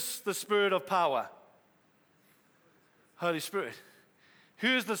 Who is the spirit of power? Holy Spirit. Who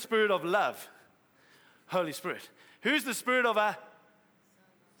is the spirit of love? Holy Spirit. Who's the spirit of a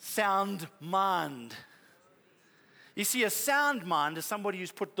sound mind? You see, a sound mind is somebody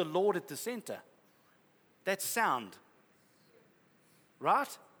who's put the Lord at the center. That's sound. Right?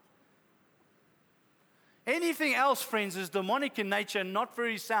 Anything else, friends, is demonic in nature and not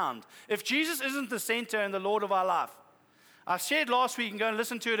very sound. If Jesus isn't the center and the Lord of our life, I shared last week and go and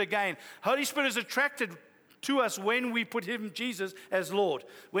listen to it again. Holy Spirit is attracted to us when we put Him, Jesus, as Lord.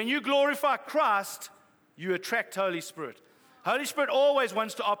 When you glorify Christ, you attract Holy Spirit. Holy Spirit always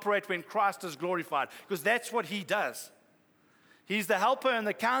wants to operate when Christ is glorified, because that's what He does. He's the helper and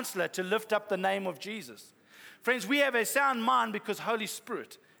the counselor to lift up the name of Jesus. Friends, we have a sound mind because Holy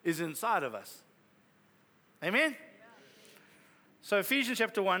Spirit is inside of us. Amen? So Ephesians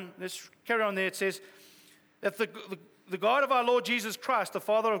chapter 1, let's carry on there. It says that the God of our Lord Jesus Christ, the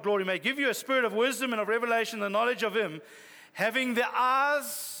Father of glory, may give you a spirit of wisdom and of revelation, the knowledge of Him, having the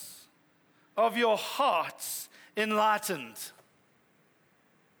eyes of your hearts enlightened.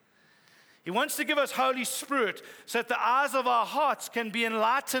 He wants to give us Holy Spirit so that the eyes of our hearts can be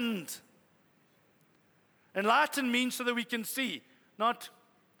enlightened. Enlightened means so that we can see, not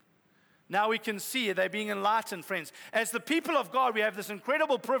now we can see. They're being enlightened, friends. As the people of God, we have this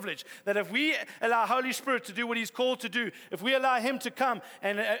incredible privilege that if we allow Holy Spirit to do what He's called to do, if we allow Him to come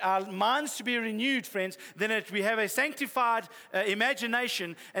and our minds to be renewed, friends, then we have a sanctified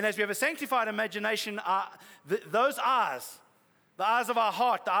imagination. And as we have a sanctified imagination, those eyes, the eyes of our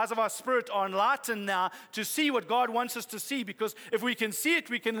heart, the eyes of our spirit are enlightened now to see what God wants us to see. Because if we can see it,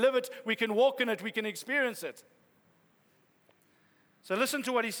 we can live it, we can walk in it, we can experience it. So listen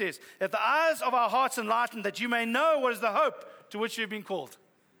to what he says. That the eyes of our hearts enlightened, that you may know what is the hope to which you've been called.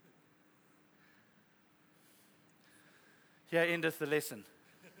 Here endeth the lesson.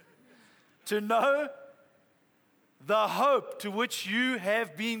 To know the hope to which you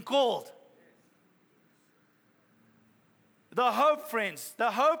have been called. The hope, friends,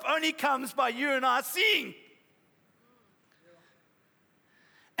 the hope only comes by you and I seeing.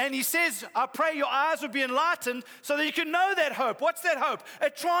 And he says, I pray your eyes would be enlightened so that you can know that hope. What's that hope? A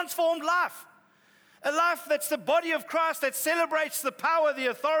transformed life. A life that's the body of Christ, that celebrates the power, the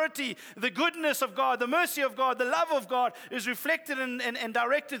authority, the goodness of God, the mercy of God, the love of God is reflected and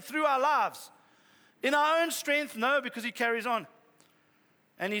directed through our lives. In our own strength? No, because he carries on.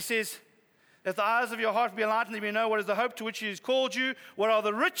 And he says, that the eyes of your heart be enlightened, that you may know what is the hope to which he has called you, what are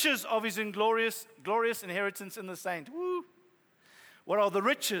the riches of his glorious inheritance in the saints. Woo! What are the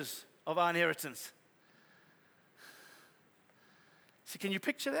riches of our inheritance? So can you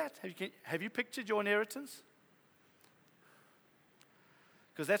picture that? Have you pictured your inheritance?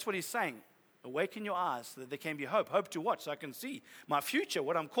 Because that's what he's saying. Awaken your eyes so that there can be hope. Hope to what? So I can see my future,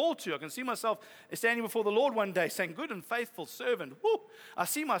 what I'm called to. I can see myself standing before the Lord one day saying, good and faithful servant. Woo! I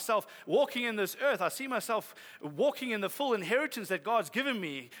see myself walking in this earth. I see myself walking in the full inheritance that God's given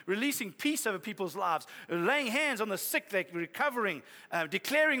me, releasing peace over people's lives, laying hands on the sick, they're recovering,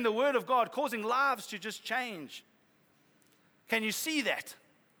 declaring the word of God, causing lives to just change. Can you see that?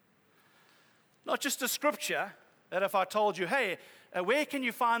 Not just a scripture that if I told you, hey, where can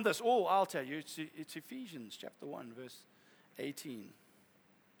you find this? Oh, I'll tell you. It's Ephesians chapter 1, verse 18.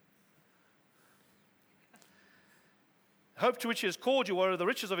 Hope to which he has called you, what are the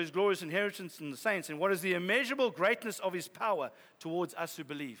riches of his glorious inheritance in the saints, and what is the immeasurable greatness of his power towards us who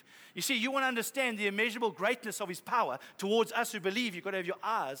believe. You see, you want to understand the immeasurable greatness of his power towards us who believe, you've got to have your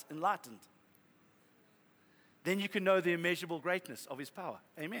eyes enlightened. Then you can know the immeasurable greatness of his power.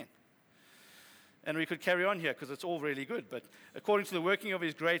 Amen. And we could carry on here because it's all really good. But according to the working of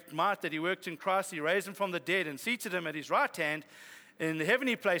his great might that he worked in Christ, he raised him from the dead and seated him at his right hand in the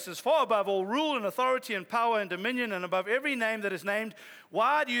heavenly places, far above all rule and authority and power and dominion and above every name that is named.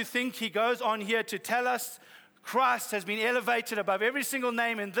 Why do you think he goes on here to tell us Christ has been elevated above every single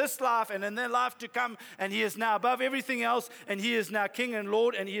name in this life and in their life to come, and he is now above everything else, and he is now King and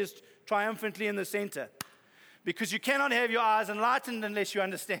Lord, and he is triumphantly in the center? Because you cannot have your eyes enlightened unless you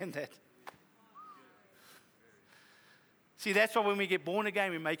understand that. See, that's why when we get born again,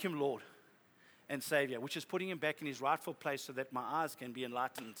 we make him Lord and Savior, which is putting him back in his rightful place so that my eyes can be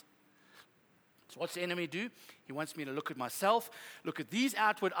enlightened. So what's the enemy do? He wants me to look at myself, look at these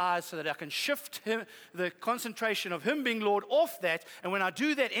outward eyes so that I can shift the concentration of him being Lord off that. And when I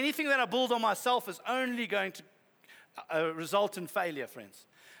do that, anything that I build on myself is only going to result in failure, friends.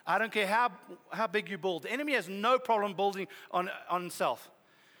 I don't care how big you build. The enemy has no problem building on self.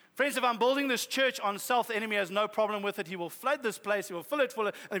 Friends, if I'm building this church on self, the enemy has no problem with it. He will flood this place. He will fill it full.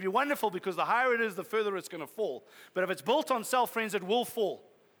 And it'll be wonderful because the higher it is, the further it's going to fall. But if it's built on self, friends, it will fall.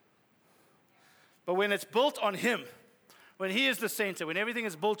 But when it's built on him, when he is the center, when everything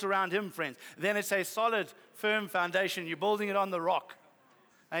is built around him, friends, then it's a solid, firm foundation. You're building it on the rock.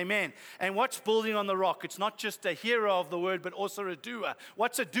 Amen. And what's building on the rock? It's not just a hearer of the word, but also a doer.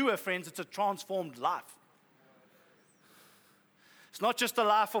 What's a doer, friends? It's a transformed life. It's not just a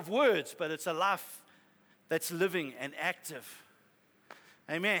life of words, but it's a life that's living and active.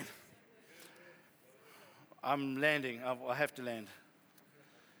 Amen. I'm landing. I have to land.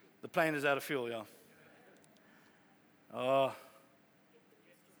 The plane is out of fuel, yeah. Oh.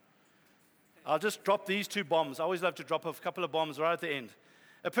 I'll just drop these two bombs. I always love to drop a couple of bombs right at the end.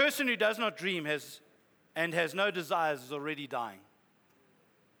 A person who does not dream has no desires is already dying.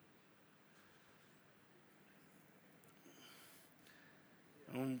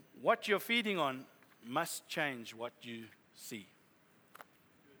 And what you're feeding on must change what you see.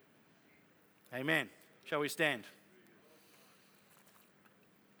 Amen. Shall we stand?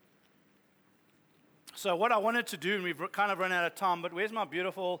 So what I wanted to do, and we've kind of run out of time, but where's my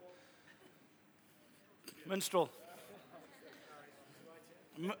beautiful minstrel?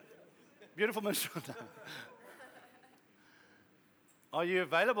 Beautiful minstrel. Are you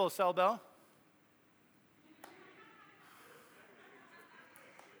available, Cell Bell?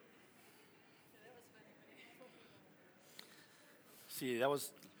 See, that was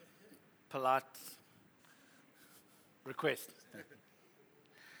polite request.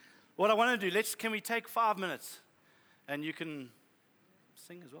 What I want to do, can we take 5 minutes? And you can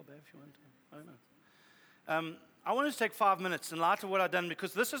sing as well, babe, if you want to. I don't know. I want to take 5 minutes in light of what I've done,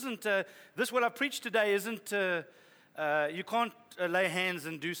 because this isn't, what I preached today isn't, you can't lay hands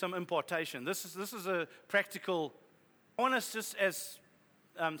and do some impartation. This is a practical want us just as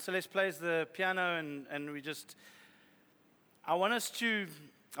Celeste plays the piano and I want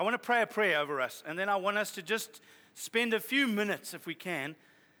to pray a prayer over us, and then I want us to just spend a few minutes, if we can,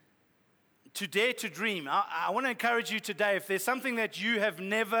 to dare to dream. I want to encourage you today, if there's something that you have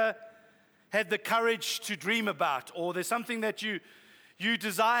never had the courage to dream about, or there's something that you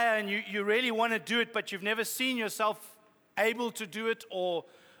desire and you really want to do it, but you've never seen yourself able to do it, or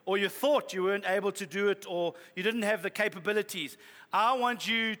you thought you weren't able to do it, or you didn't have the capabilities. I want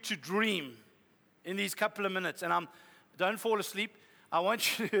you to dream in these couple of minutes, and don't fall asleep. I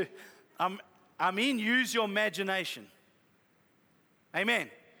want you to, use your imagination. Amen.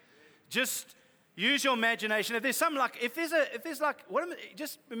 Just use your imagination. If there's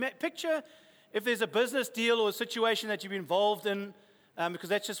picture if there's a business deal or a situation that you've been involved in, because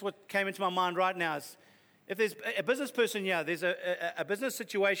that's just what came into my mind right now. If there's a business person here, there's a business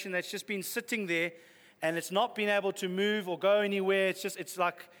situation that's just been sitting there and it's not been able to move or go anywhere. It's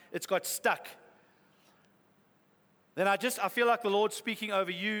like it's got stuck. Then I feel like the Lord's speaking over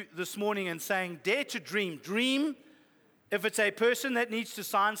you this morning and saying, dare to dream. Dream. If it's a person that needs to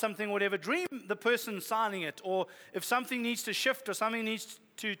sign something, whatever, dream the person signing it. Or if something needs to shift or something needs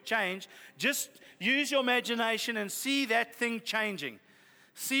to change, just use your imagination and see that thing changing.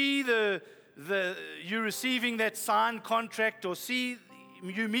 See you receiving that signed contract, or see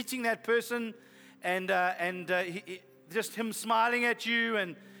you meeting that person and just him smiling at you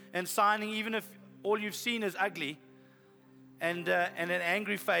and signing, even if all you've seen is ugly and an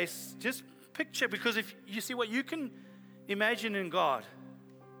angry face. Just picture, because if you see what you can imagine in God,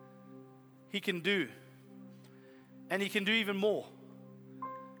 He can do. And He can do even more.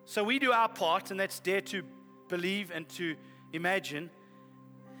 So we do our part, and that's dare to believe and to imagine.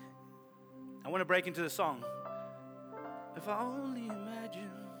 I want to break into the song. If I only imagine.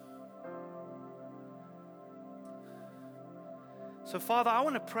 So Father, I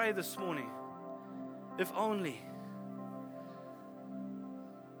want to pray this morning. If only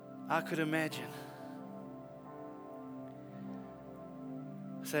I could imagine.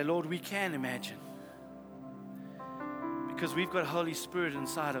 Say, Lord, we can imagine, because we've got Holy Spirit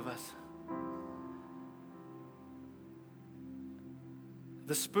inside of us.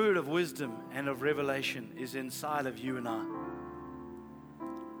 The spirit of wisdom and of revelation is inside of you and I.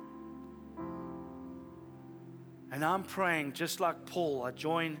 And I'm praying just like Paul. I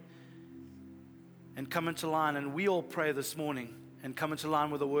join and come into line, and we all pray this morning and come into line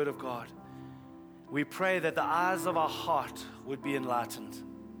with the Word of God. We pray that the eyes of our heart would be enlightened.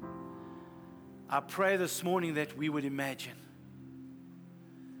 I pray this morning that we would imagine,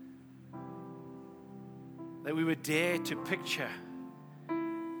 that we would dare to picture,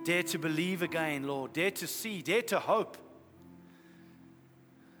 dare to believe again, Lord, dare to see, dare to hope.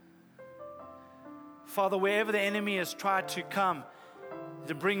 Father, wherever the enemy has tried to come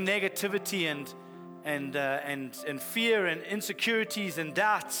to bring negativity and fear and insecurities and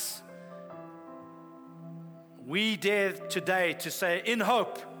doubts, we dare today to say, in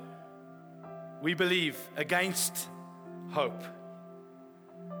hope, we believe against hope.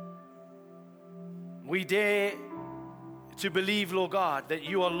 We dare to believe, Lord God, that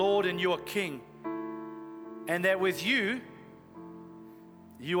you are Lord and you are King, and that with you,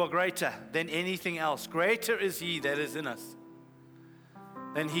 you are greater than anything else. Greater is He that is in us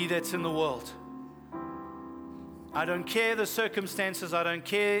than he that's in the world. I don't care the circumstances. I don't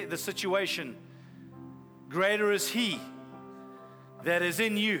care the situation. Greater is He that is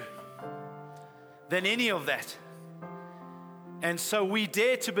in you than any of that. And so we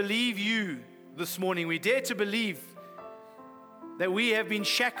dare to believe you this morning. We dare to believe that we have been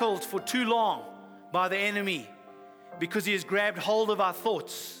shackled for too long by the enemy because he has grabbed hold of our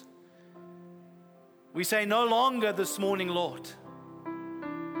thoughts. We say no longer this morning, Lord.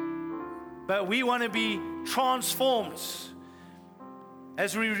 But we want to be transformed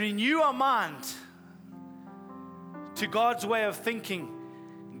as we renew our mind to God's way of thinking,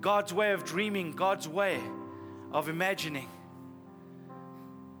 God's way of dreaming, God's way of imagining.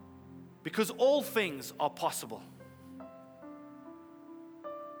 Because all things are possible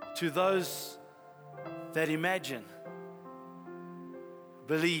to those that imagine,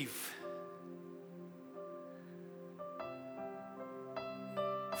 believe.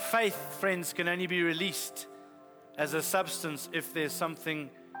 Faith, friends, can only be released as a substance if there's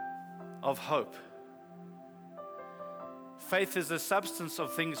something of hope. Faith is the substance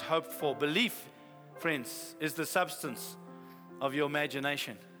of things hoped for. Belief, friends, is the substance of your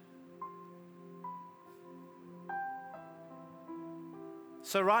imagination.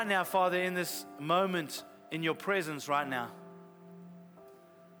 So right now, Father, in this moment, in your presence right now,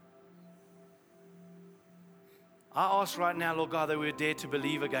 I ask right now, Lord God, that we would dare to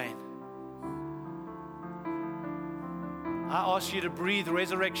believe again. I ask you to breathe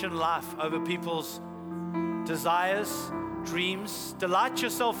resurrection life over people's desires, dreams. Delight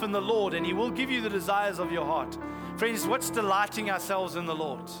yourself in the Lord, and He will give you the desires of your heart. Friends, what's delighting ourselves in the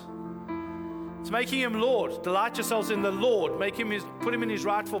Lord? It's making Him Lord. Delight yourselves in the Lord. Put Him in His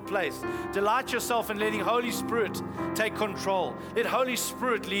rightful place. Delight yourself in letting Holy Spirit take control. Let Holy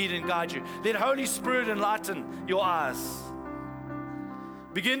Spirit lead and guide you. Let Holy Spirit enlighten your eyes.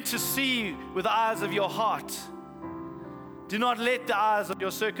 Begin to see with the eyes of your heart. Do not let the eyes of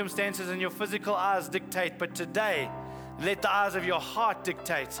your circumstances and your physical eyes dictate, but today, let the eyes of your heart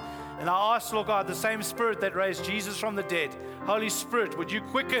dictate. And I ask, Lord God, the same Spirit that raised Jesus from the dead, Holy Spirit, would you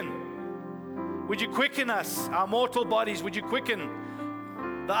quicken us, our mortal bodies? Would you quicken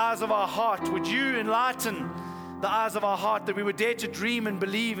the eyes of our heart? Would you enlighten the eyes of our heart that we would dare to dream and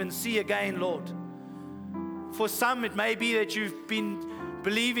believe and see again, Lord? For some, it may be that you've been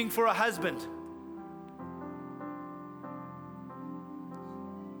believing for a husband.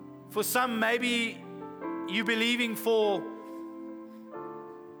 For some, maybe you're believing for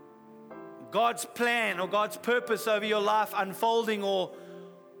God's plan or God's purpose over your life unfolding, or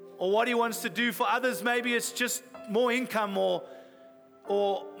what He wants to do. For others, maybe it's just more income, or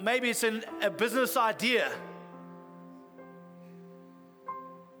maybe it's a business idea.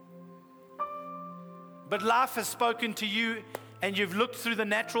 But life has spoken to you, and you've looked through the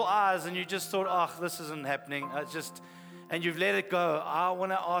natural eyes, and you just thought, oh, this isn't happening. And you've let it go. I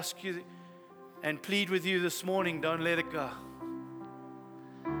want to ask you and plead with you this morning, don't let it go.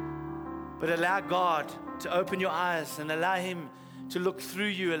 But allow God to open your eyes and allow Him to look through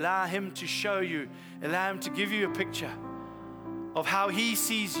you, allow Him to show you, allow Him to give you a picture of how He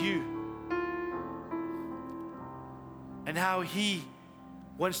sees you and how He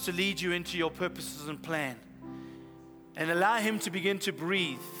wants to lead you into your purposes and plan. And allow Him to begin to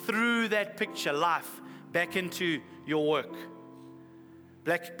breathe through that picture life back into your work,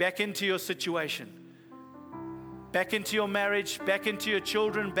 back into your situation, back into your marriage, back into your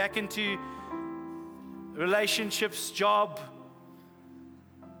children, back into relationships, job,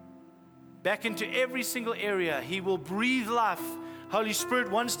 back into every single area. He will breathe life. Holy Spirit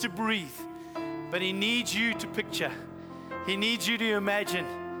wants to breathe, but He needs you to picture. He needs you to imagine.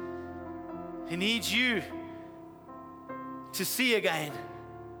 He needs you to see again.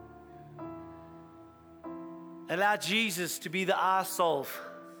 Allow Jesus to be the eye salve,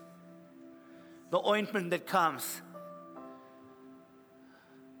 the ointment that comes.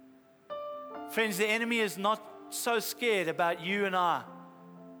 Friends, the enemy is not so scared about you and I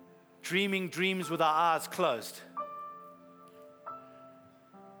dreaming dreams with our eyes closed.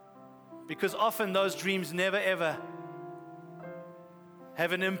 Because often those dreams never ever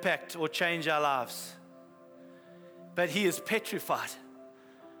have an impact or change our lives. But he is petrified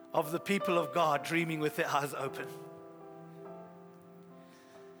of the people of God dreaming with their eyes open.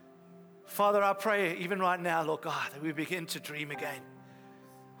 Father, I pray even right now, Lord God, that we begin to dream again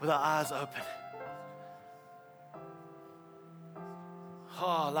with our eyes open.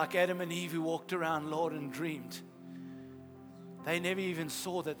 Oh, like Adam and Eve who walked around, Lord, and dreamed. They never even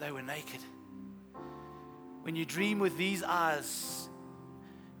saw that they were naked. When you dream with these eyes,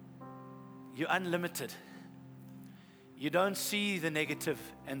 you're unlimited. You don't see the negative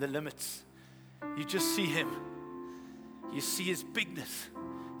and the limits. You just see Him. You see His bigness.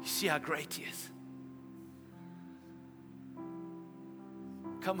 You see how great He is.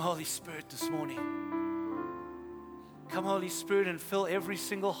 Come, Holy Spirit, this morning. Come, Holy Spirit, and fill every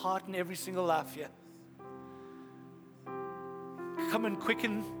single heart and every single life here. Come and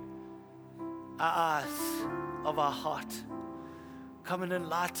quicken our eyes of our heart. Come and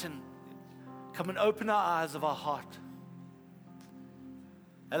enlighten. Come and open our eyes of our heart.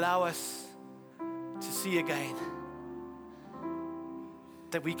 Allow us to see again,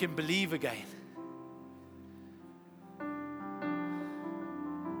 that we can believe again.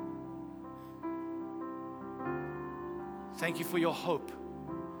 Thank you for your hope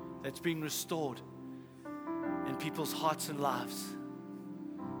that's being restored in people's hearts and lives.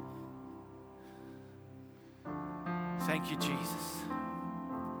 Thank you, Jesus.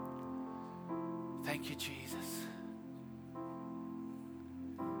 Thank you, Jesus.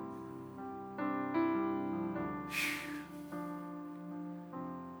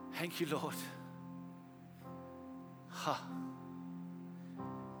 Thank you, Lord. Ha.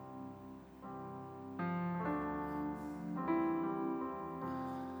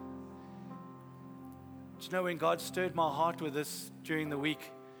 Do you know, when God stirred my heart with this during the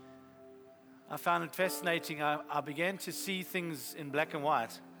week, I found it fascinating. I began to see things in black and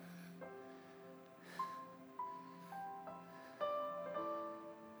white.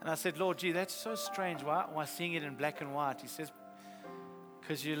 And I said, Lord, gee, that's so strange. Why am I seeing it in black and white? He says,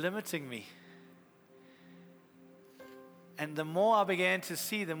 because you're limiting me. And the more I began to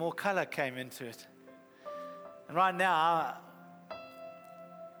see, the more color came into it. And right now,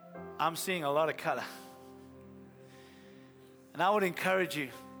 I'm seeing a lot of color. And I would encourage you,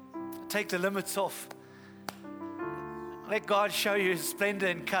 take the limits off. Let God show you His splendor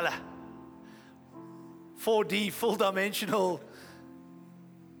in color. 4D, full dimensional.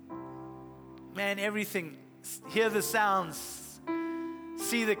 Man, everything. Hear the sounds.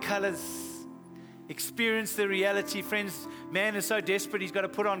 See the colors. Experience the reality. Friends, man is so desperate, he's got to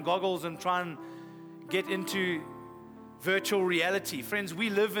put on goggles and try and get into virtual reality. Friends, we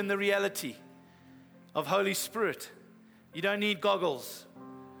live in the reality of Holy Spirit. You don't need goggles.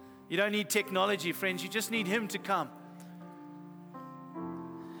 You don't need technology, friends. You just need Him to come.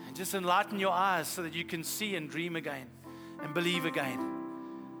 And just enlighten your eyes so that you can see and dream again and believe again.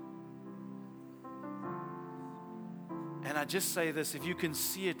 And I just say this, if you can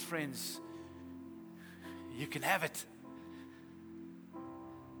see it, friends, you can have it.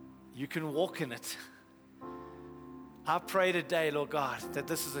 You can walk in it. I pray today, Lord God, that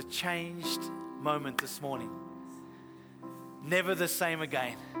this is a changed moment this morning. Never the same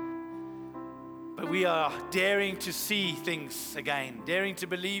again. But we are daring to see things again, daring to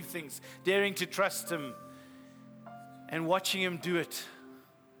believe things, daring to trust Him, and watching Him do it.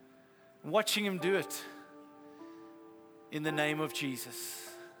 Watching Him do it in the name of Jesus.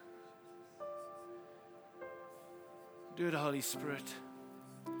 Do it, Holy Spirit.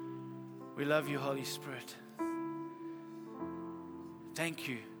 We love you, Holy Spirit. Thank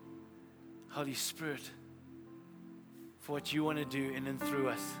you, Holy Spirit, for what you want to do in and through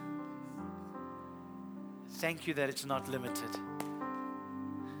us. Thank you that it's not limited.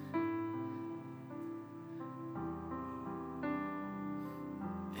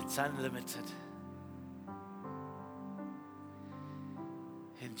 It's unlimited.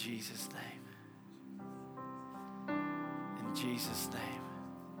 In Jesus' name. In Jesus' name.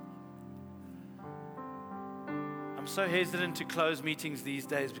 I'm so hesitant to close meetings these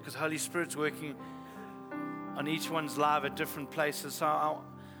days because Holy Spirit's working on each one's life at different places. So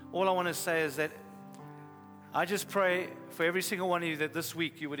all I want to say is that I just pray for every single one of you that this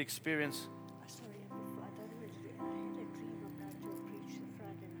week you would experience. Sorry, I had a dream about your preach the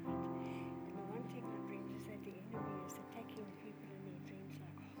Friday night. And the one thing I dreamed is that the enemy is attacking people in their dreams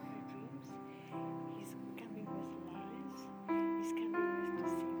like horror dreams. He's coming with lies. He's coming with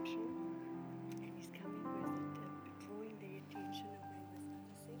deception. And he's coming with drawing their attention away with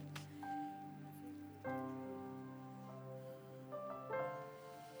other things.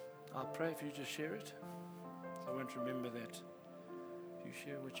 I'll pray if you just share it. I won't remember that. You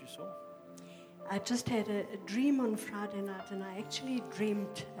share what you saw. I just had a dream on Friday night, and I actually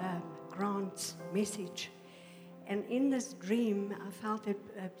dreamed Grant's message. And in this dream, I felt that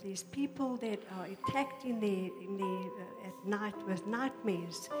there's people that are attacked in at night with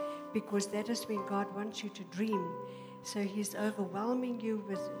nightmares, because that is when God wants you to dream. So He's overwhelming you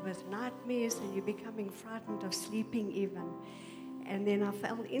with nightmares, and you're becoming frightened of sleeping even. And then I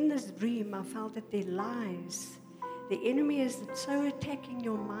felt in this dream, I felt that they're lies. The enemy is so attacking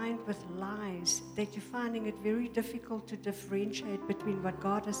your mind with lies that you're finding it very difficult to differentiate between what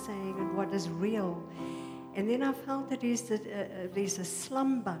God is saying and what is real. And then I felt that there's a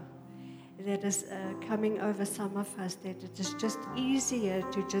slumber that is coming over some of us, that it is just easier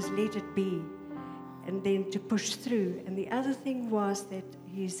to just let it be and then to push through. And the other thing was that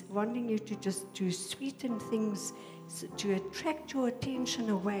He's wanting you to sweeten things, to attract your attention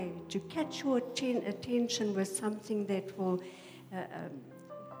away, to catch your attention with something that will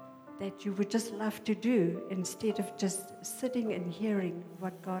that you would just love to do, instead of just sitting and hearing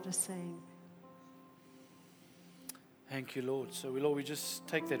what God is saying. Thank you, Lord. So, Lord, we just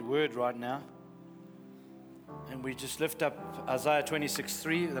take that word right now, and we just lift up Isaiah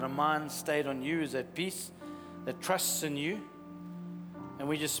 26:3, that our mind stayed on you is at peace, that trusts in you. And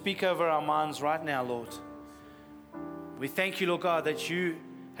we just speak over our minds right now, Lord. We thank you, Lord God, that you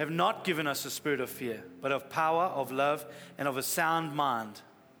have not given us a spirit of fear, but of power, of love, and of a sound mind.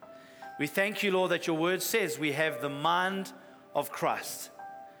 We thank you, Lord, that your word says we have the mind of Christ.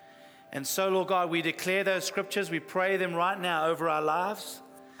 And so, Lord God, we declare those scriptures. We pray them right now over our lives.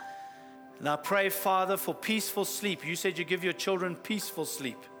 And I pray, Father, for peaceful sleep. You said you give your children peaceful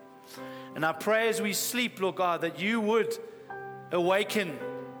sleep. And I pray as we sleep, Lord God, that you would awaken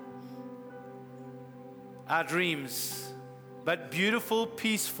our dreams, but beautiful,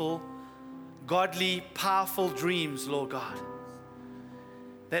 peaceful, godly, powerful dreams, Lord God.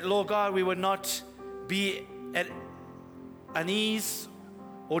 That, Lord God, we would not be at unease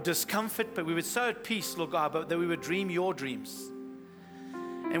or discomfort, but we would so at peace, Lord God, but that we would dream your dreams.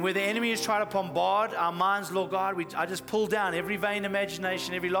 And where the enemy is trying to bombard our minds, Lord God, I just pull down every vain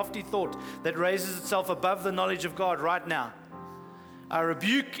imagination, every lofty thought that raises itself above the knowledge of God right now. I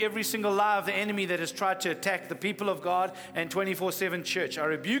rebuke every single lie of the enemy that has tried to attack the people of God and 24/7 church. I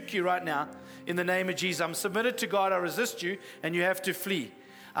rebuke you right now in the name of Jesus. I'm submitted to God. I resist you, and you have to flee.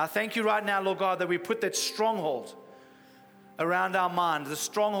 I thank you right now, Lord God, that we put that stronghold around our mind, the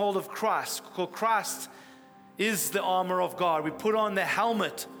stronghold of Christ, because Christ is the armor of God. We put on the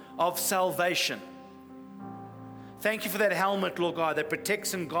helmet of salvation. Thank you for that helmet, Lord God, that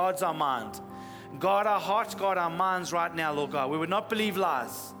protects and guards our mind. Guard our hearts, guard our minds right now, Lord God. We would not believe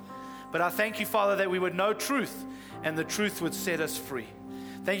lies. But I thank you, Father, that we would know truth, and the truth would set us free.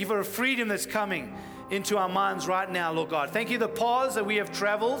 Thank you for a freedom that's coming into our minds right now, Lord God. Thank you the paths that we have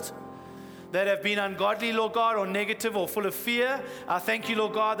traveled that have been ungodly, Lord God, or negative or full of fear. I thank you,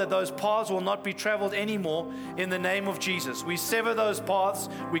 Lord God, that those paths will not be traveled anymore in the name of Jesus. We sever those paths,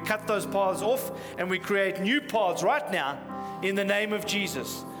 we cut those paths off, and we create new paths right now in the name of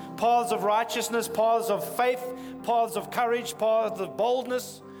Jesus. Paths of righteousness, paths of faith, paths of courage, paths of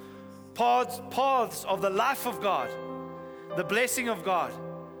boldness, paths of the life of God, the blessing of God.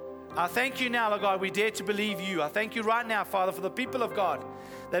 I thank you now, Lord God, we dare to believe you. I thank you right now, Father, for the people of God.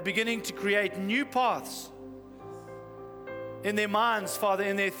 They're beginning to create new paths in their minds, Father,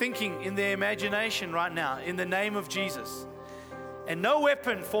 in their thinking, in their imagination right now, in the name of Jesus. And no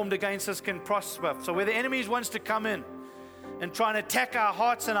weapon formed against us can prosper. So where the enemy wants to come in and try and attack our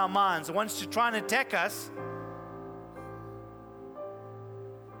hearts and our minds, wants to try and attack us,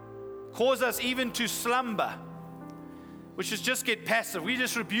 cause us even to slumber, which is just get passive. We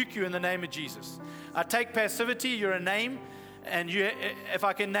just rebuke you in the name of Jesus. I take passivity, you're a name, and if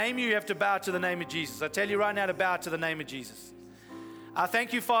I can name you, you have to bow to the name of Jesus. I tell you right now to bow to the name of Jesus. I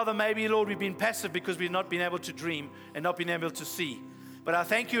thank you, Father, maybe, Lord, we've been passive because we've not been able to dream and not been able to see. But I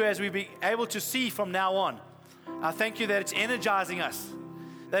thank you as we be able to see from now on. I thank you that it's energizing us,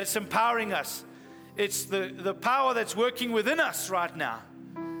 that it's empowering us. It's the power that's working within us right now,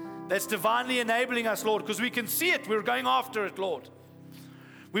 that's divinely enabling us, Lord, because we can see it. We're going after it, Lord.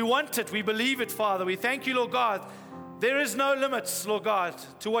 We want it. We believe it, Father. We thank you, Lord God. There is no limits, Lord God,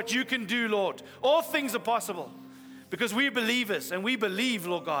 to what you can do, Lord. All things are possible because we're believers and we believe,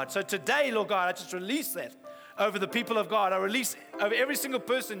 Lord God. So today, Lord God, I just release that over the people of God. I release over every single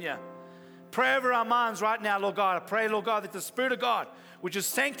person here. Pray over our minds right now, Lord God. I pray, Lord God, that the Spirit of God would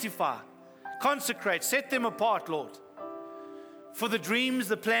just sanctify, consecrate, set them apart, Lord, for the dreams,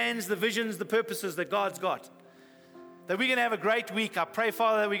 the plans, the visions, the purposes that God's got. That we're going to have a great week. I pray,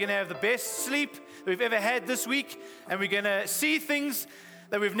 Father, that we're going to have the best sleep that we've ever had this week. And we're going to see things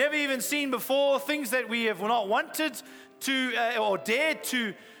that we've never even seen before, things that we have not wanted to or dared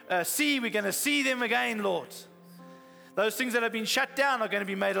to see. We're going to see them again, Lord. Those things that have been shut down are going to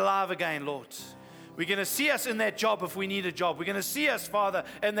be made alive again, Lord. We're going to see us in that job if we need a job. We're going to see us, Father,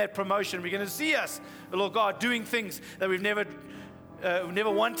 in that promotion. We're going to see us, Lord God, doing things that we've never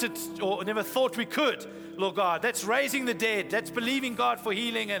wanted or never thought we could, Lord God. That's raising the dead. That's believing God for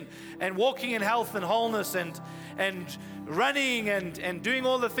healing and walking in health and wholeness and running and doing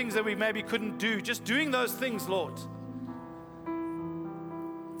all the things that we maybe couldn't do. Just doing those things, Lord.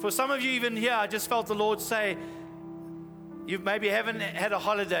 For some of you even here, I just felt the Lord say, you maybe haven't had a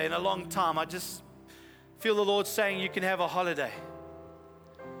holiday in a long time. I just feel the Lord saying you can have a holiday.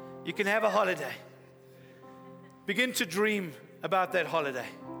 You can have a holiday. Begin to dream about that holiday.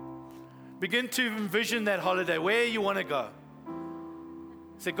 Begin to envision that holiday, where you want to go.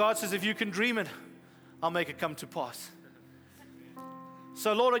 So God says, if you can dream it, I'll make it come to pass.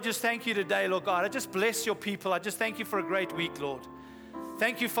 So Lord, I just thank you today, Lord God. I just bless your people. I just thank you for a great week, Lord.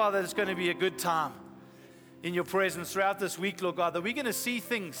 Thank you, Father, it's going to be a good time in your presence throughout this week, Lord God, that we're going to see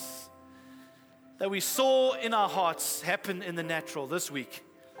things that we saw in our hearts happen in the natural this week,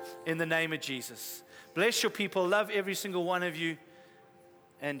 in the name of Jesus. Bless your people. Love every single one of you.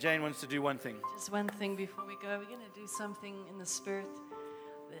 And Jane wants to do one thing. Just one thing before we go. We're going to do something in the Spirit.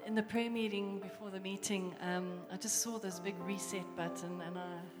 In the prayer meeting, before the meeting, I just saw this big reset button, and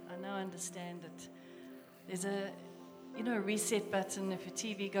I now understand that there's a reset button. If your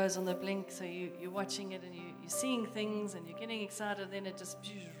TV goes on the blink, so you're watching it and you're seeing things and you're getting excited, then it just...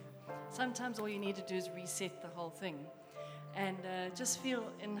 Sometimes all you need to do is reset the whole thing. And just feel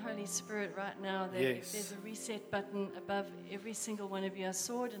in Holy Spirit right now that if there's a reset button above every single one of you. I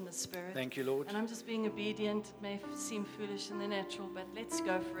saw it in the Spirit. Thank you, Lord. And I'm just being obedient. It may seem foolish in the natural, but let's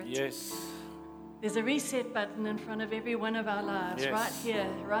go for it. Yes. There's a reset button in front of every one of our lives, Yes. right here,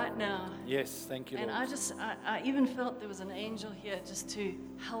 right now. Yes, thank you, And Lord. I even felt there was an angel here just to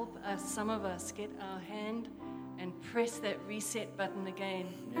help us, some of us, get our hand and press that reset button again.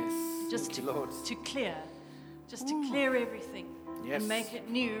 Yes, Just thank you, Lord. to clear, just to clear everything Yes. and make it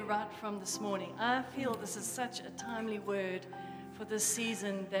new right from this morning. I feel this is such a timely word for this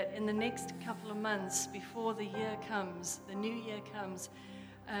season, that in the next couple of months before the year comes, the new year comes,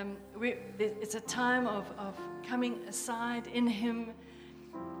 it's a time of coming aside in Him,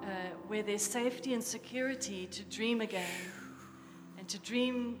 where there's safety and security to dream again, and to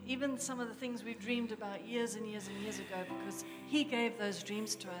dream even some of the things we've dreamed about years and years and years ago, because He gave those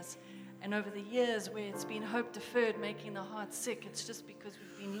dreams to us. And over the years where it's been hope deferred, making the heart sick, it's just because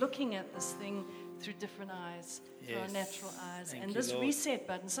we've been looking at this thing through different eyes, through our Yes. natural eyes. Thank And you, this Lord. reset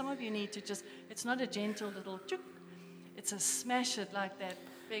button, some of you need to just, it's not a gentle little chook, it's a smash it like that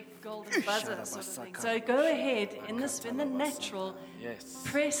big golden buzzer sort of thing. So go ahead, in the natural, Yes.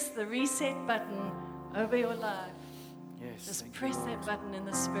 press the reset button over your life. Yes. Just thank you, press Lord. that button in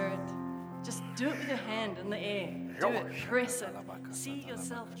the spirit. Just do it with your hand in the air. Do it. Press it. See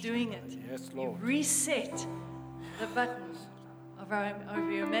yourself doing it. Yes, You Lord. reset the button of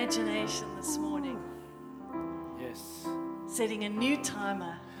your imagination this morning. Yes. Setting a new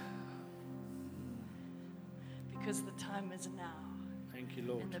timer. Because the time is now. Thank you,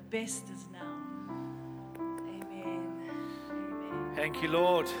 Lord. And the best is now. Amen. Amen. Thank you,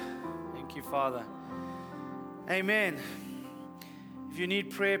 Lord. Thank you, Father. Amen. If you need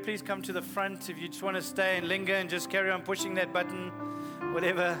prayer, please come to the front. If you just want to stay and linger and just carry on pushing that button,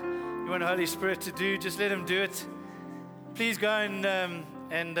 whatever you want the Holy Spirit to do, just let Him do it. Please go and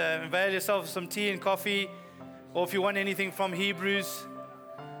avail yourself of some tea and coffee, or if you want anything from Hebrews.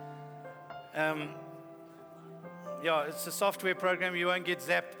 Yeah, it's a software program. You won't get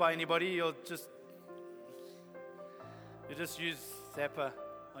zapped by anybody. You just use Zapper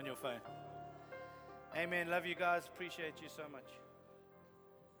on your phone. Amen. Love you guys. Appreciate you so much.